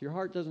talks. Your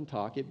heart doesn't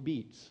talk, it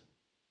beats.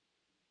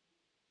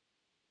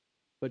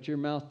 But your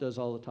mouth does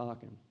all the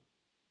talking.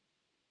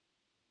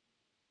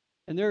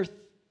 And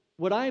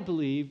what I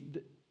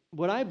believe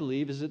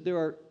is that there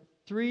are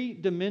 3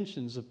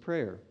 dimensions of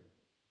prayer.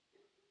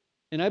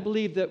 And I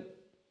believe that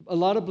a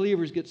lot of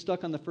believers get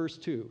stuck on the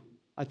first 2.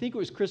 I think it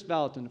was Chris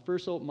Valentin that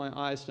first opened my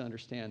eyes to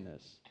understand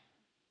this.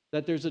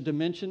 That there's a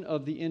dimension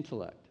of the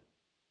intellect.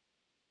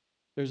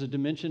 There's a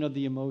dimension of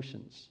the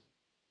emotions.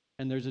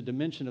 And there's a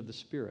dimension of the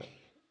spirit.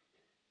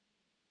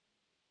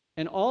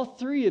 And all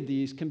 3 of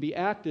these can be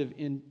active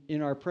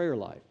in our prayer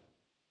life.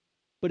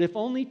 But if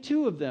only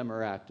 2 of them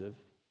are active,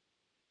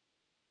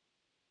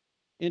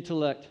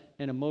 intellect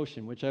and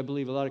emotion, which I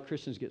believe a lot of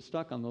Christians get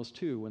stuck on those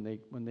 2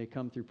 when they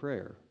come through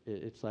prayer.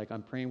 It's like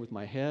I'm praying with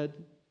my head.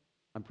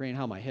 I'm praying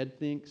how my head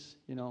thinks,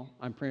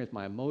 I'm praying with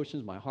my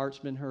emotions. My heart's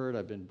been hurt.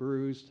 I've been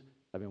bruised.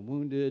 I've been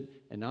wounded.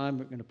 And now I'm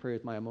going to pray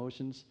with my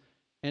emotions.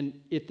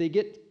 And if they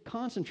get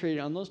concentrated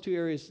on those 2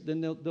 areas,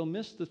 then they'll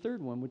miss the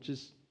third one, which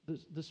is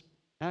this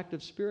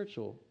active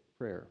spiritual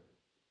prayer.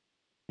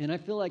 And I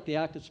feel like the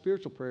active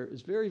spiritual prayer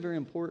is very, very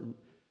important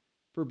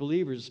for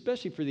believers,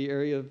 especially for the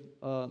area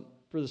of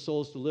for the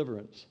soul's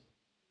deliverance.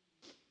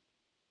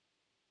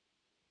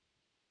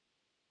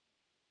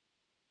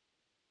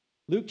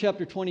 Luke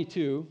chapter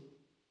 22,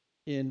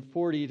 in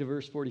 40 to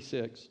verse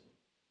 46.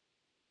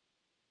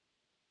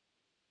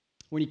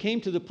 When he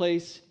came to the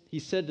place, he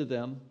said to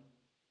them,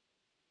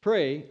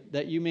 "Pray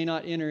that you may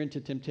not enter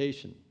into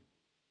temptation."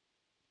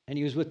 And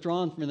he was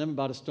withdrawn from them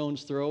about a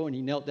stone's throw, and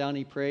he knelt down and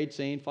he prayed,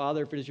 saying,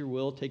 "Father, if it is your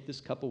will, take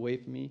this cup away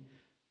from me.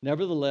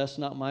 Nevertheless,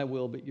 not my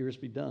will, but yours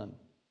be done."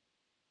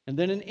 And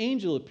then an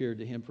angel appeared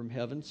to him from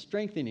heaven,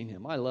 strengthening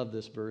him. I love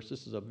this verse.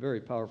 This is a very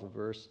powerful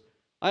verse.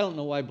 I don't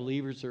know why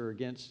believers are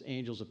against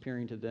angels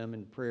appearing to them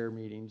in prayer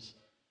meetings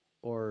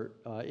or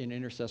in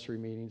intercessory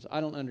meetings. I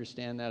don't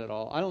understand that at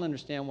all. I don't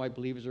understand why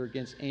believers are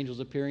against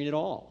angels appearing at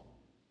all.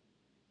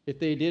 If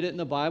they did it in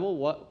the Bible,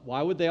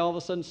 why would they all of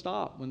a sudden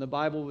stop when the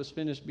Bible was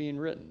finished being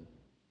written?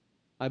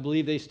 I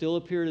believe they still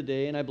appear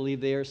today, and I believe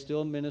they are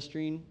still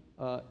ministering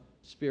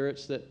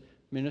spirits that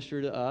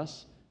minister to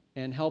us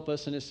and help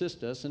us and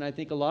assist us. And I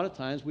think a lot of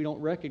times we don't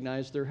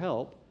recognize their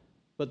help,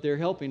 but they're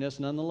helping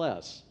us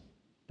nonetheless.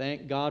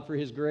 Thank God for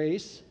his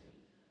grace.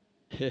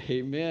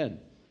 Amen.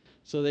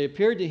 So they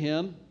appeared to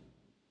him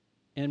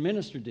and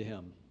ministered to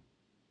him.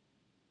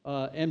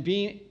 And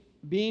being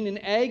in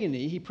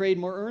agony, he prayed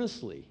more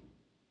earnestly.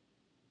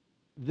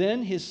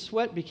 Then his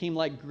sweat became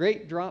like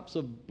great drops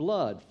of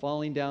blood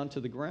falling down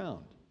to the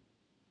ground.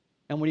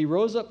 And when he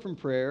rose up from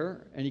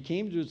prayer and he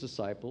came to his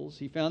disciples,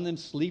 he found them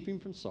sleeping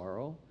from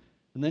sorrow.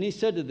 And then he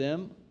said to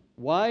them,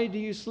 "Why do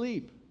you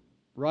sleep?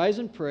 Rise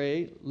and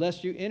pray,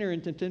 lest you enter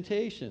into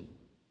temptation."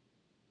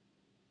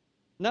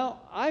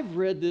 Now, I've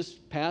read this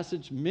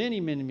passage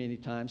many, many, many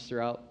times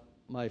throughout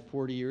my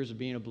 40 years of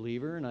being a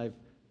believer, and I've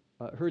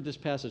heard this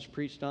passage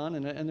preached on,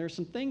 and there's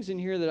some things in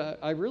here that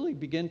I really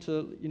begin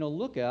to,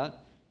 look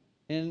at.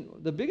 And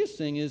the biggest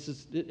thing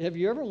is, have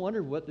you ever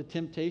wondered what the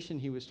temptation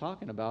he was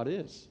talking about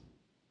is?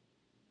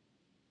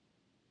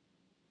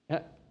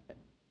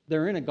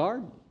 They're in a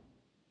garden.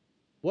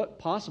 What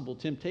possible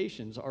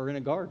temptations are in a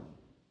garden?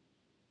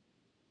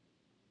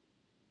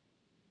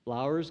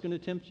 Flowers going to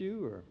tempt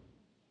you, or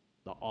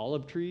the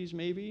olive trees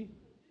maybe?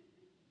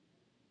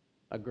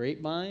 A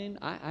grapevine?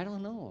 I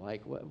don't know.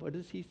 Like, what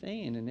is he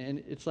saying? And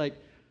it's like,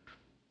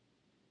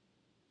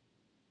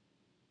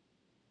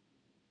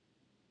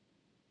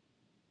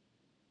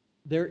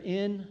 they're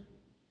in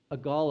a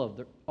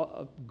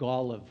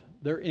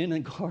They're in a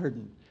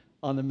garden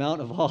on the Mount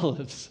of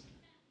Olives.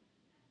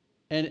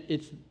 And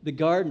it's the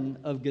Garden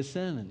of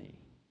Gethsemane.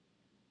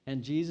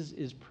 And Jesus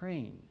is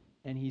praying,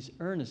 and he's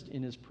earnest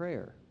in his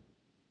prayer.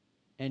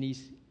 And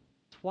he's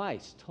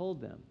twice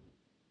told them,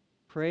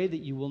 "Pray that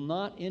you will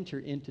not enter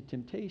into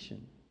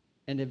temptation."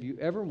 And have you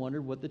ever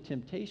wondered what the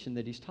temptation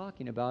that he's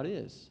talking about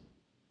is?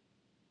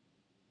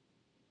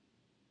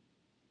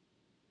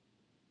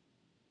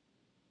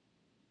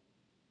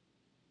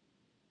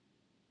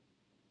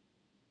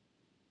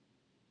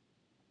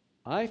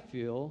 I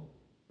feel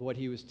what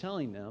he was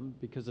telling them,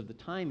 because of the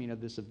timing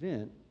of this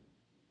event,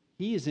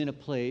 he is in a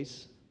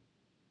place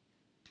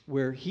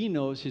where he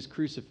knows his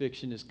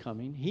crucifixion is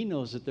coming. He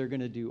knows that they're going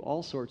to do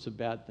all sorts of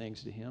bad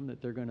things to him,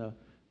 that they're going to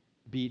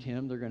beat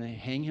him, they're going to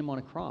hang him on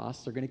a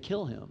cross, they're going to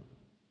kill him.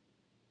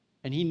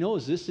 And he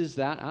knows this is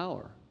that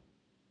hour.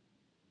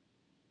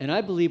 And I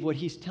believe what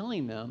he's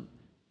telling them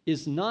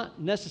is not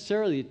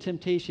necessarily a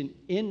temptation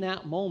in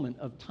that moment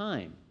of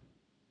time,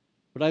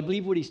 But I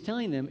believe what he's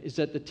telling them is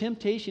that the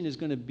temptation is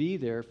going to be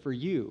there for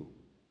you,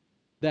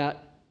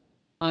 that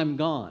I'm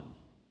gone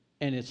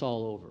and it's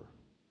all over.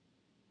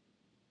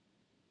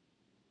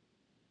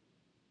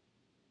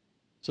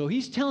 So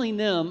he's telling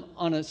them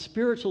on a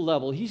spiritual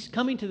level, he's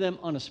coming to them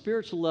on a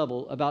spiritual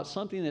level about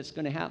something that's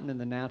going to happen in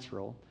the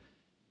natural.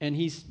 And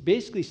he's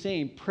basically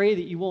saying, pray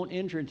that you won't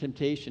enter in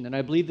temptation. And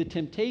I believe the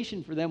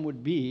temptation for them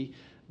would be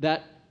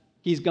that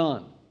he's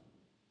gone.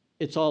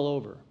 It's all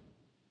over.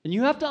 And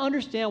you have to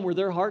understand where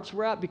their hearts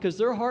were at, because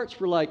their hearts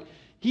were like,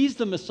 he's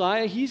the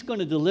Messiah. He's going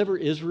to deliver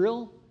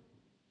Israel.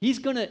 He's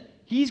going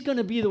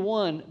to be the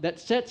one that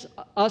sets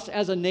us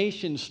as a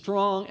nation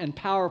strong and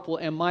powerful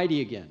and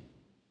mighty again.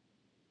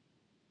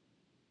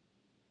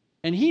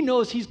 And he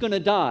knows he's going to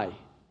die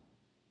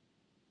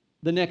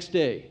the next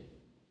day.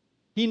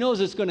 He knows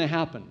it's going to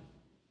happen.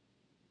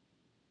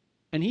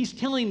 And he's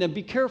telling them,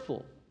 be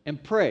careful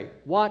and pray.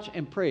 Watch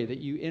and pray that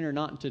you enter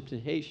not into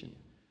temptation.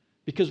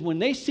 Because when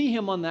they see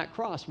him on that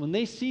cross, when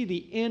they see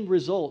the end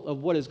result of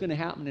what is going to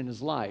happen in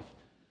his life,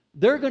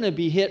 they're going to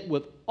be hit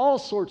with all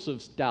sorts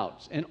of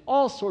doubts and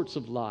all sorts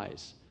of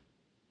lies.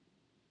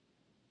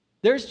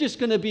 There's just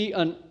going to be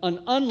an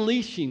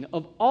unleashing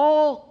of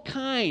all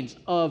kinds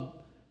of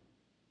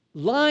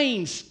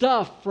lying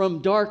stuff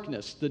from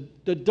darkness.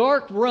 The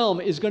dark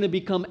realm is going to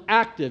become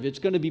active. It's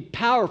going to be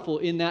powerful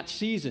in that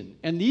season.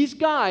 And these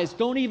guys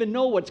don't even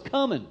know what's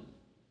coming.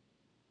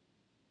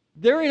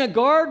 They're in a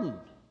garden,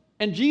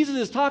 and Jesus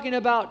is talking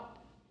about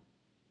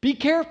be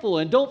careful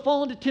and don't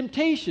fall into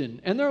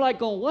temptation. And they're like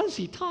going, what is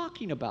he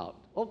talking about?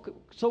 Oh,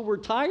 so we're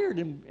tired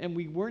and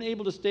we weren't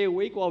able to stay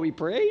awake while we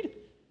prayed?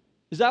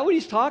 Is that what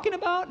he's talking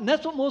about? And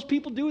that's what most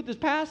people do with this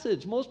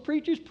passage. Most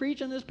preachers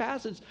preach on this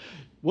passage.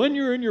 When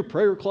you're in your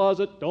prayer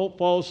closet, don't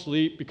fall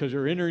asleep because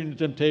you're entering into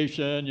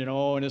temptation,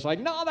 And it's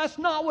like, no, that's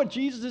not what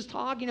Jesus is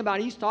talking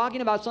about. He's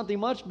talking about something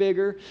much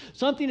bigger,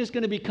 something that's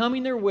going to be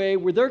coming their way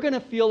where they're going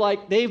to feel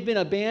like they've been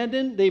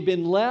abandoned, they've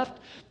been left,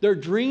 their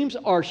dreams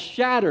are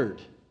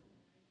shattered.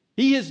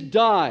 He has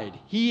died.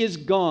 He is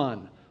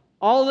gone.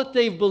 All that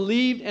they've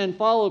believed and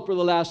followed for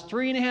the last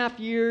 3.5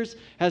 years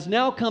has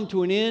now come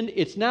to an end.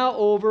 It's now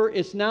over.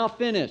 It's now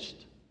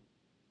finished.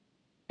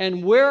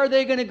 And where are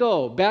they going to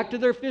go? Back to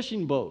their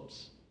fishing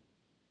boats.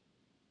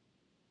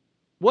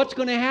 What's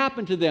going to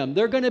happen to them?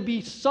 They're going to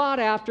be sought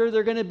after.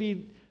 They're going to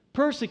be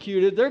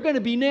persecuted. They're going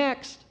to be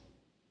next.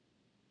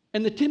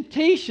 And the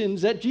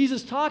temptations that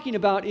Jesus is talking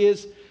about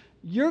is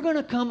you're going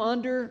to come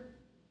under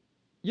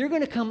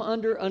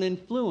an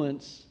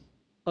influence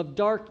of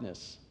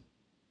darkness.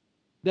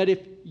 That if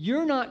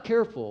you're not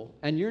careful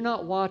and you're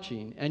not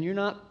watching and you're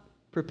not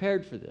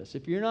prepared for this,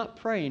 if you're not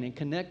praying and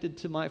connected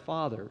to my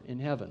Father in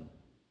heaven,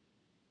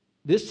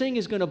 this thing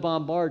is going to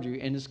bombard you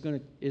and it's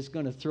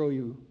going to throw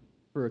you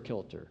for a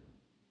kilter.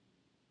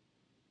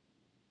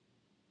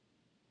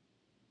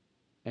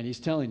 And he's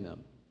telling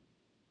them,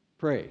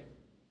 pray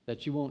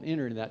that you won't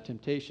enter into that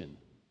temptation.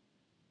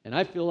 And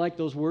I feel like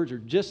those words are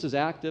just as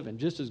active and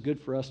just as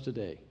good for us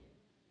today.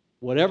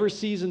 Whatever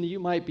season that you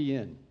might be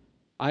in,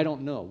 I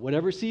don't know.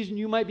 Whatever season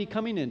you might be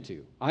coming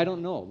into, I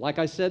don't know. Like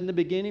I said in the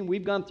beginning,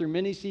 we've gone through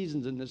many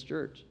seasons in this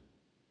church.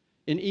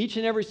 In each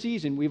and every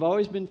season, we've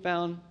always been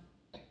found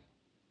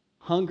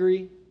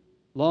hungry,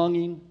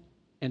 longing,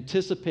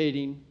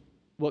 anticipating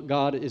what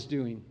God is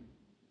doing,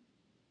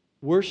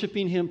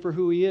 worshiping him for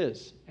who he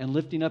is and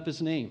lifting up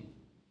his name.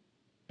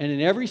 And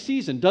in every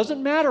season,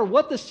 doesn't matter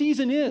what the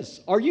season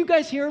is. Are you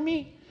guys hearing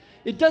me?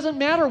 It doesn't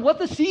matter what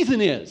the season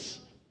is.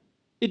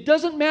 It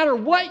doesn't matter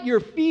what your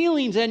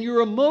feelings and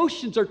your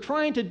emotions are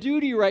trying to do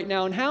to you right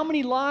now and how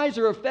many lies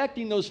are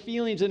affecting those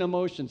feelings and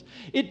emotions.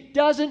 It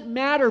doesn't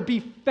matter. Be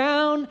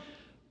found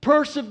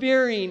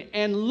persevering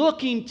and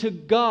looking to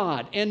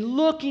God and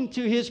looking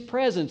to his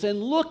presence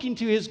and looking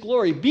to his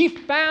glory. Be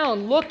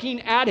found looking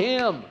at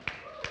him.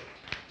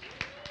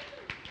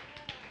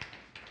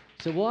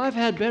 So, well, I've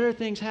had better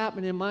things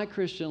happen in my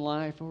Christian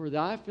life, or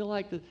I feel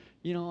like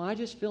I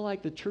just feel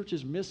like the church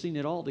is missing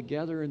it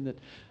altogether, and that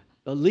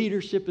the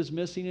leadership is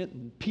missing it,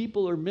 and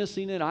people are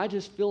missing it. I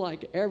just feel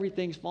like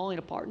everything's falling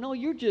apart. No,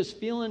 you're just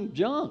feeling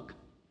junk.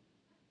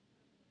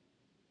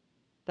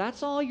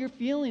 That's all you're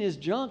feeling is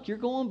junk. You're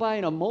going by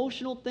an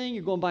emotional thing.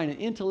 You're going by an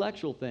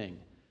intellectual thing.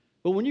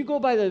 But when you go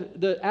by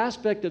the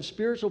aspect of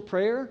spiritual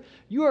prayer,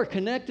 you are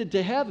connected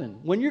to heaven.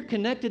 When you're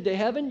connected to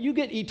heaven, you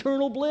get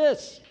eternal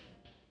bliss.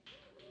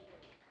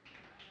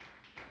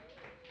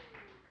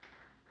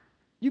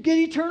 You get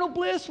eternal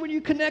bliss when you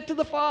connect to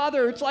the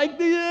Father. It's like,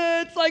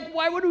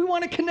 why would we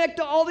want to connect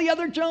to all the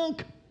other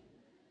junk?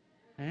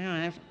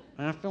 I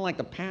feel like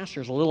the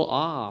pastor's a little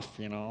off,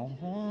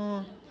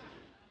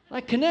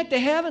 Like, connect to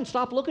heaven.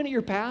 Stop looking at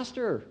your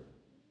pastor.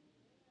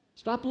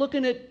 Stop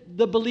looking at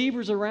the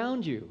believers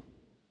around you.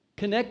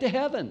 Connect to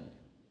heaven.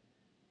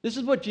 This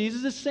is what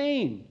Jesus is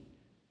saying.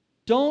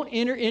 Don't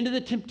enter into the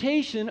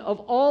temptation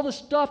of all the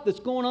stuff that's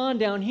going on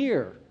down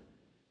here.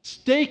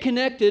 Stay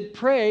connected,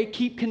 pray,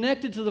 keep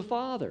connected to the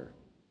Father.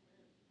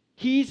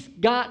 He's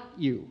got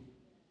you.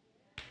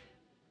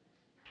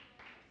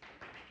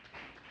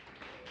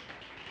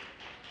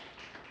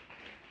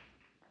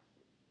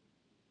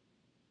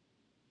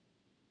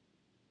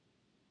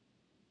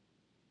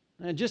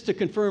 And just to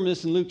confirm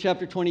this in Luke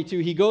chapter 22,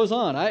 he goes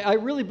on. I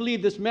really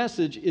believe this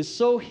message is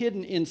so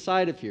hidden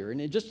inside of here.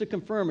 And just to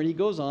confirm it, he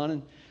goes on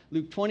in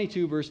Luke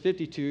 22, verse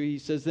 52, he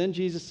says, Then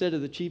Jesus said to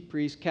the chief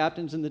priests,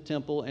 captains in the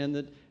temple, and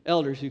the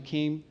elders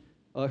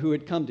who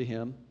had come to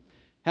him,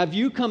 Have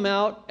you come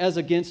out as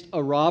against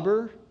a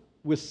robber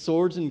with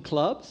swords and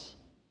clubs?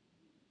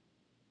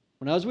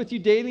 When I was with you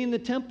daily in the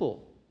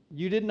temple,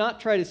 you did not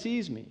try to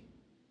seize me.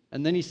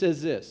 And then he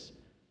says this,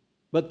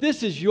 But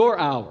this is your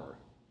hour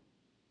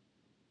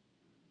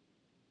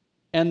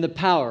and the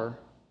power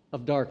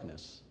of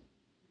darkness.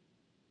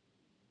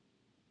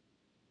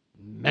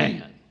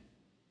 Man.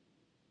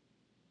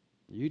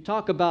 You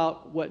talk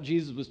about what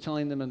Jesus was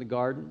telling them in the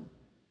garden,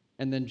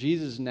 and then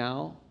Jesus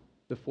now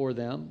before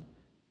them,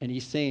 and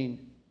he's saying,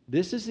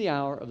 this is the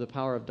hour of the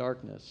power of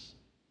darkness.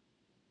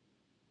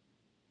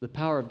 The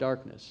power of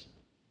darkness.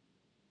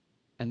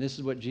 And this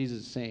is what Jesus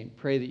is saying.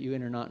 Pray that you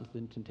enter not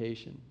into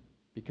temptation,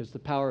 because the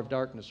power of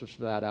darkness was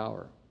for that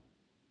hour.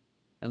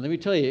 And let me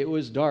tell you, it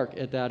was dark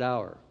at that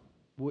hour.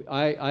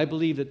 I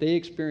believe that they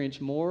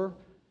experienced more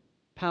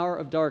power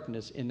of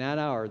darkness in that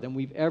hour than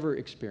we've ever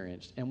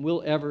experienced and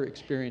will ever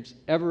experience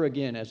ever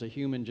again as a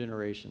human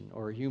generation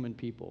or a human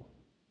people.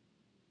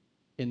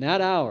 In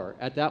that hour,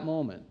 at that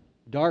moment,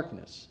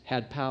 darkness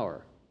had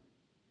power.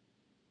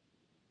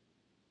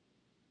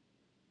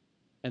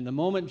 And the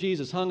moment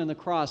Jesus hung on the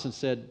cross and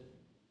said,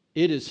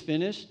 It is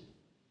finished,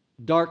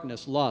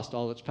 darkness lost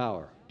all its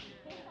power.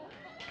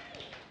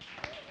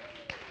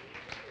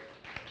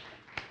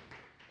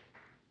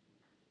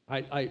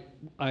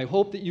 I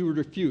hope that you would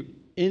refute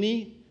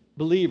any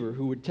believer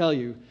who would tell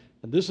you,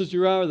 and this is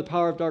your hour of the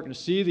power of darkness.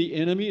 See, the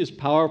enemy is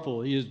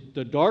powerful.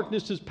 The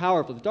darkness is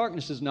powerful. The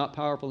darkness is not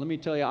powerful. Let me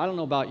tell you, I don't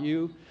know about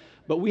you,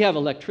 but we have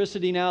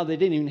electricity now. They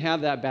didn't even have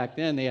that back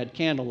then. They had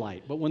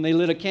candlelight. But when they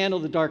lit a candle,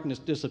 the darkness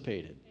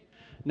dissipated.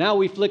 Now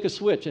we flick a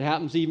switch. It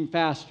happens even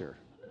faster.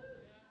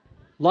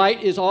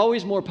 Light is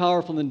always more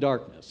powerful than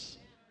darkness.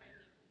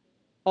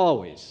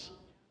 Always.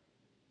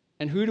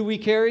 And who do we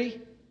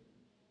carry?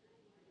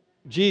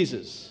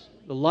 Jesus,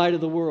 the light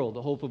of the world,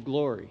 the hope of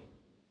glory.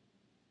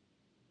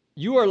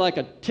 You are like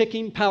a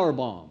ticking power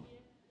bomb.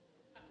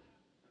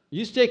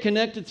 You stay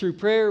connected through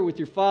prayer with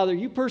your Father.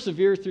 You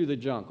persevere through the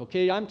junk,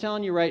 okay? I'm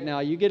telling you right now,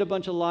 you get a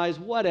bunch of lies,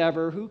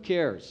 whatever, who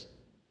cares?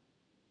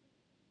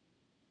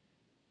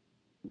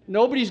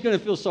 Nobody's going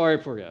to feel sorry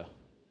for you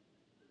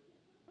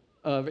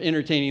of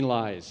entertaining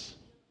lies.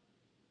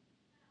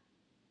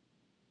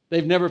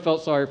 They've never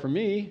felt sorry for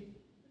me.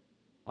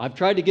 I've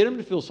tried to get them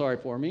to feel sorry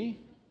for me.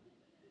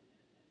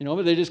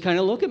 But they just kind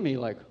of look at me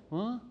like,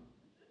 huh?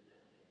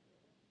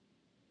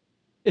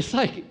 It's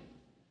like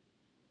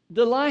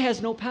the lie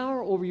has no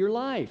power over your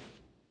life.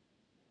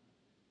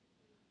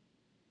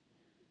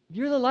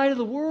 You're the light of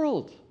the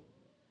world.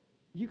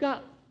 You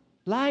got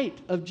light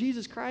of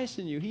Jesus Christ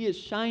in you. He is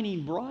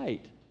shining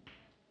bright.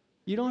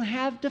 You don't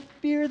have to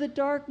fear the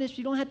darkness.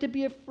 You don't have to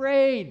be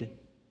afraid.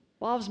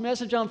 Bob's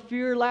message on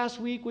fear last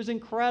week was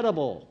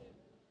incredible.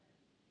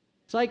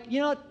 It's like,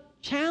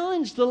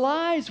 challenge the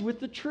lies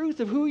with the truth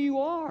of who you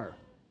are.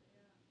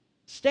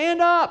 Stand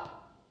up.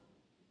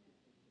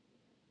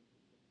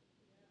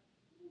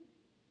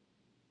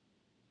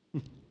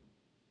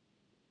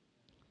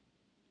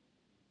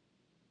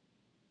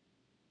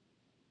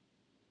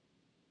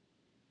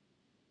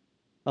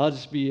 I'll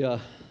just be, I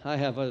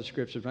have other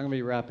scriptures, but I'm going to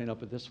be wrapping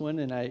up with this one,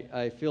 and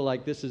I feel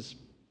like this is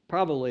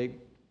probably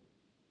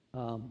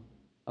a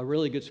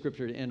really good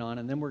scripture to end on,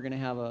 and then we're going to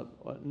have a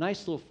nice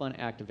little fun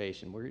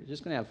activation. We're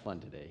just going to have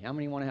fun today. How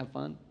many want to have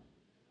fun?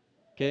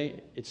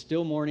 Okay, it's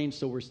still morning,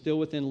 so we're still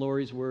within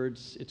Lori's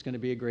words. It's going to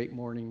be a great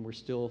morning. We're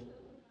still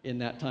in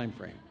that time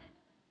frame.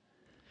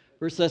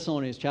 1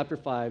 Thessalonians chapter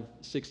 5,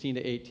 16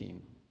 to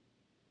 18.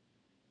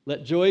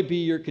 Let joy be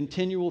your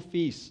continual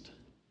feast.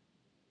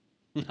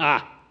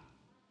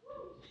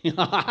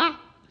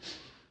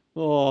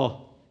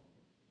 Oh,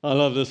 I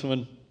love this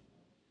one.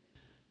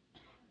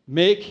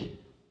 Make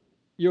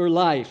your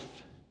life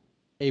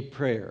a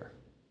prayer.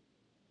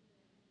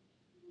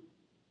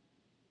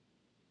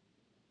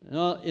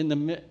 In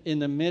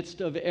the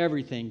midst of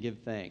everything, give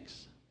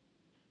thanks.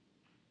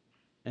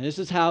 And this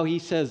is how he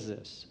says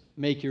this.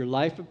 Make your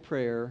life a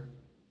prayer.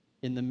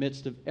 In the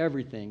midst of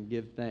everything,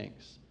 give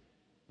thanks.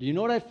 Do you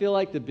know what I feel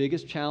like the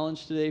biggest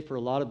challenge today for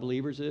a lot of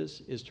believers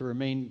is to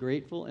remain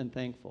grateful and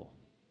thankful.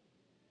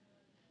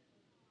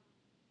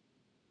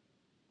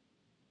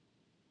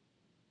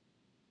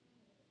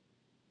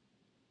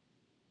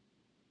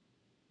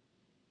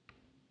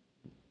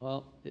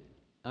 Well,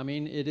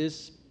 it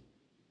is,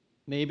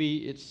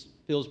 maybe it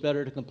feels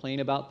better to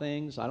complain about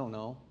things. I don't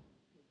know.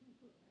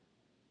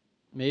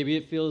 Maybe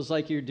it feels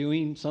like you're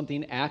doing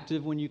something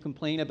active when you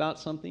complain about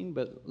something,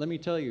 but let me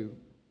tell you,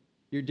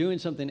 you're doing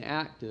something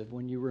active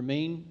when you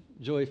remain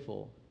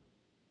joyful,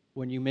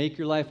 when you make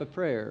your life a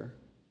prayer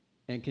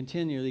and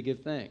continually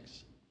give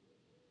thanks.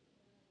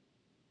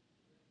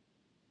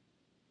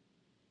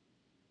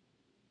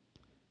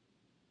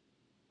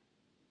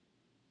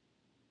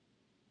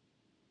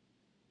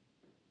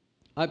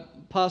 I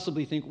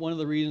possibly think one of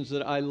the reasons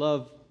that I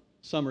love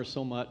summer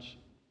so much.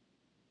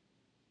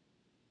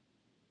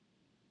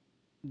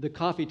 The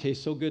coffee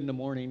tastes so good in the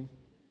morning.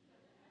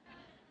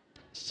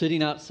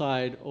 Sitting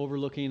outside,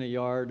 overlooking a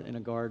yard and a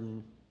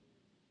garden,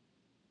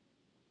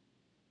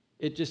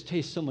 it just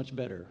tastes so much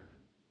better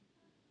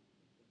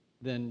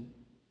than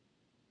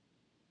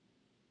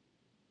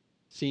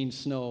seeing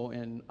snow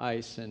and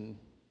ice and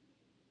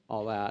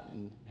all that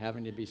and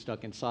having to be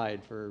stuck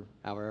inside for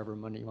however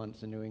many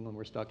months in New England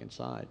we're stuck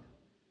inside.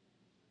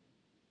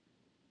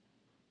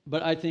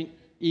 But I think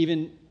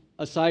even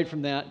aside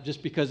from that,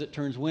 just because it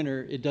turns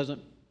winter, it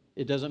doesn't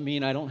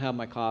mean I don't have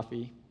my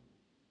coffee,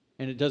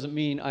 and it doesn't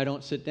mean I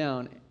don't sit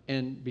down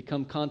and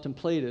become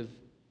contemplative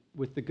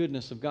with the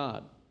goodness of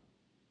God.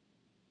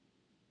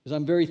 Because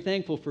I'm very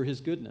thankful for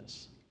His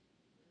goodness.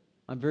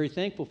 I'm very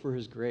thankful for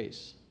His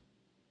grace.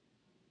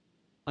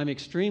 I'm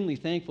extremely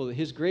thankful that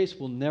His grace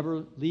will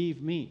never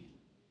leave me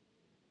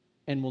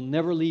and will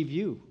never leave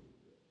you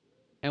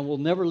and will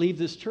never leave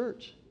this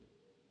church.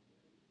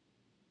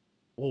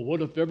 Well,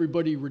 what if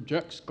everybody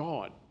rejects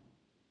God?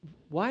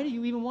 Why do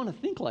you even want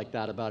to think like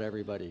that about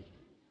everybody?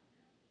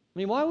 I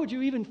mean, why would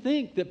you even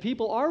think that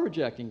people are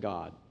rejecting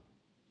God?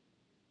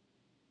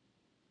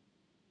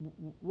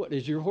 What,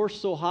 is your horse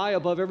so high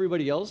above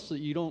everybody else that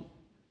you don't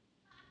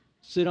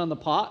sit on the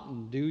pot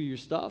and do your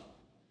stuff?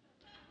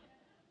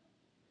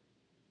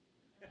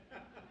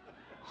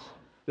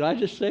 Did I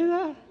just say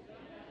that?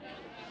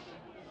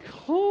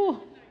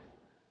 Cool.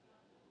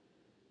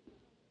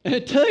 And I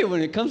tell you,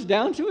 when it comes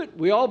down to it,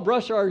 we all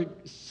brush our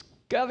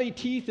scabby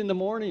teeth in the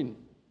morning.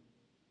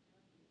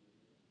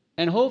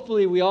 And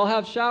hopefully we all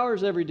have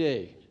showers every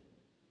day.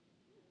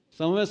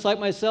 Some of us, like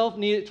myself,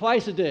 need it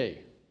twice a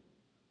day.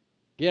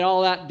 Get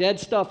all that dead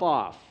stuff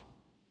off.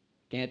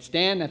 Can't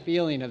stand the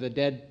feeling of the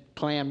dead,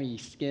 clammy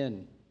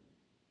skin.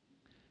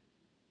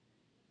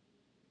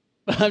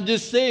 But I'm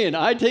just saying,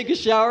 I take a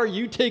shower,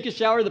 you take a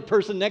shower, the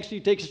person next to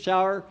you takes a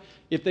shower.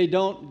 If they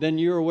don't, then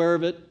you're aware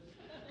of it.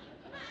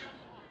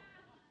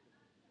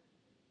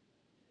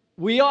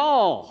 We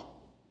all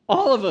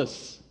of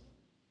us,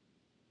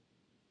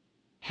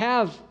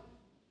 have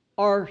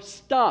our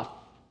stuff.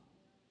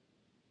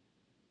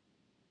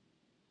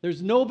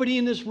 There's nobody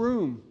in this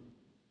room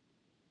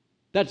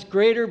that's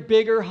greater,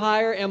 bigger,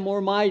 higher, and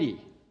more mighty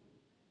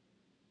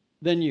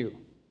than you.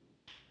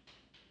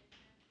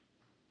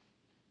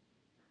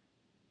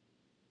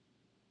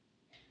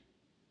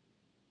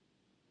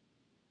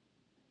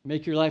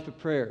 Make your life a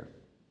prayer.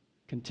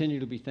 Continue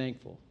to be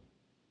thankful.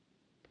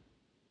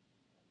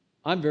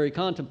 I'm very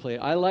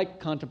contemplative. I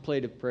like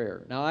contemplative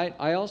prayer. Now,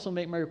 I also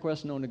make my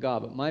requests known to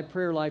God, but my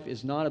prayer life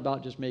is not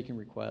about just making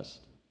requests.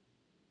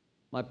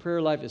 My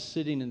prayer life is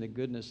sitting in the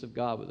goodness of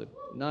God with a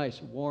nice,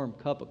 warm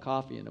cup of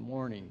coffee in the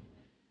morning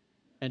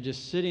and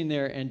just sitting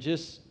there and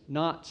just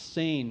not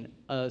saying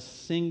a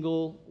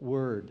single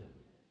word,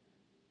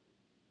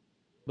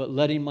 but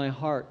letting my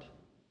heart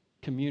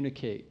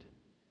communicate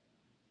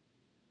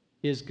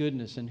His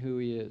goodness and who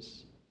He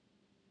is.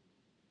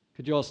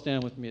 Could you all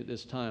stand with me at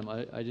this time?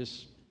 I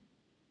just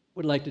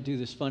would like to do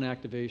this fun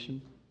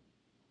activation.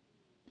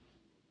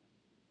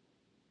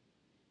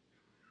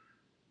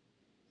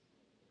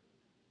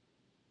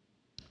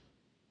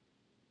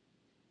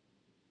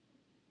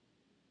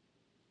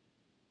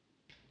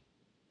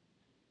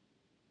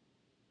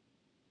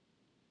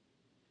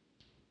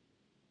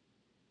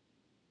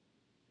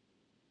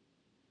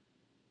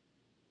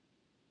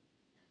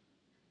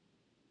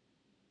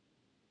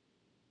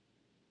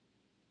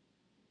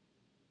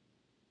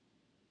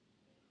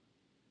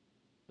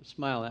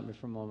 Smile at me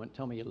for a moment.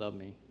 Tell me you love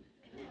me.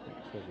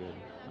 So good.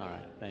 All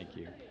right. Thank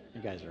you.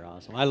 You guys are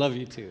awesome. I love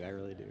you too. I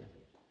really do.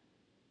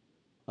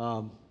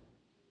 I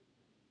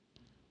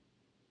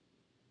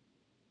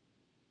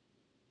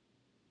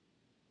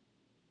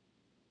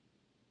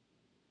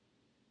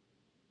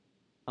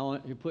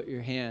want you to put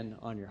your hand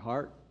on your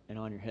heart and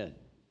on your head.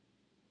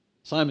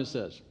 Simon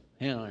says,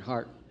 hand on your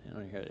heart and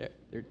on your head.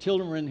 Their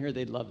children were in here.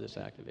 They'd love this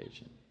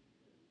activation.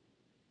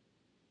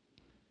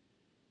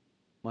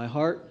 My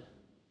heart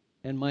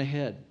and my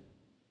head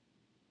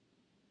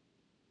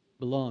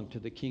belong to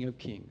the King of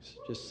Kings.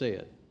 Just say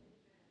it.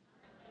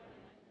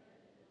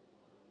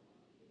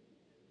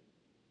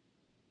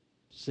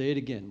 Say it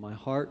again. My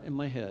heart and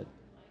my head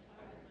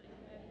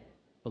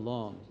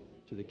belong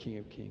to the King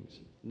of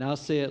Kings. Now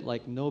say it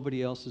like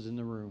nobody else is in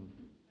the room.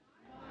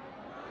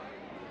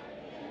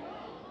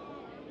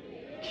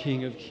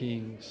 King of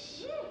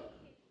Kings.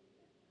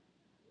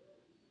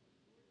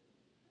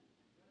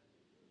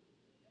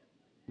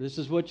 This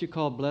is what you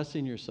call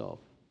blessing yourself.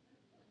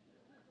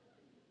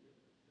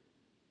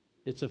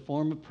 It's a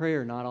form of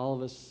prayer. Not all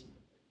of us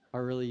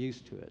are really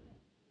used to it.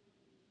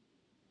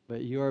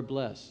 But you are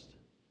blessed.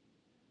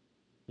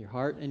 Your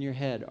heart and your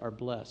head are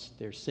blessed.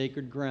 They're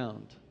sacred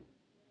ground.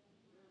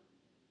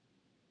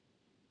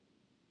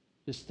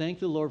 Just thank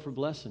the Lord for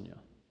blessing you.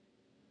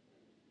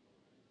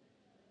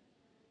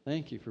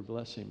 Thank you for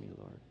blessing me,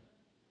 Lord.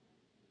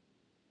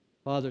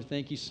 Father,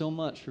 thank you so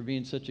much for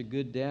being such a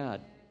good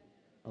dad,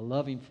 a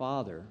loving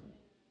father.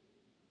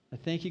 I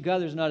thank you,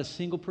 God, there's not a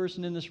single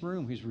person in this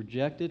room who's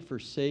rejected,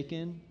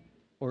 forsaken,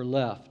 or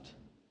left.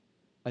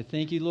 I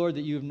thank you, Lord,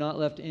 that you have not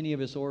left any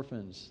of us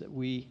orphans, that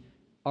we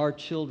are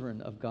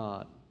children of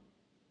God,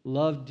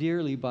 loved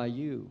dearly by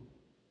you.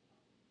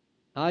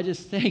 I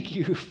just thank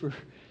you for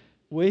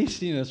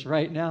wasting us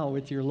right now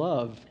with your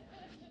love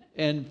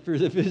and for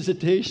the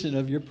visitation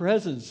of your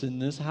presence in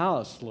this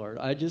house, Lord.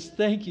 I just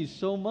thank you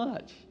so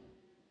much.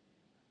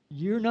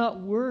 You're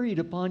not worried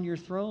upon your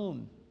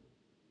throne,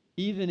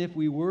 even if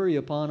we worry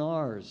upon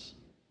ours.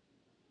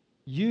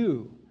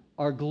 You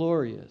are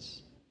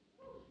glorious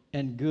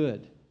and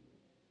good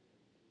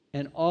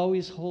and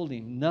always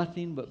holding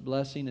nothing but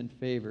blessing and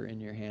favor in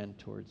your hand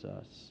towards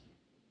us.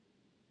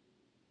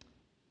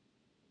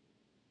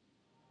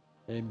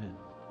 Amen.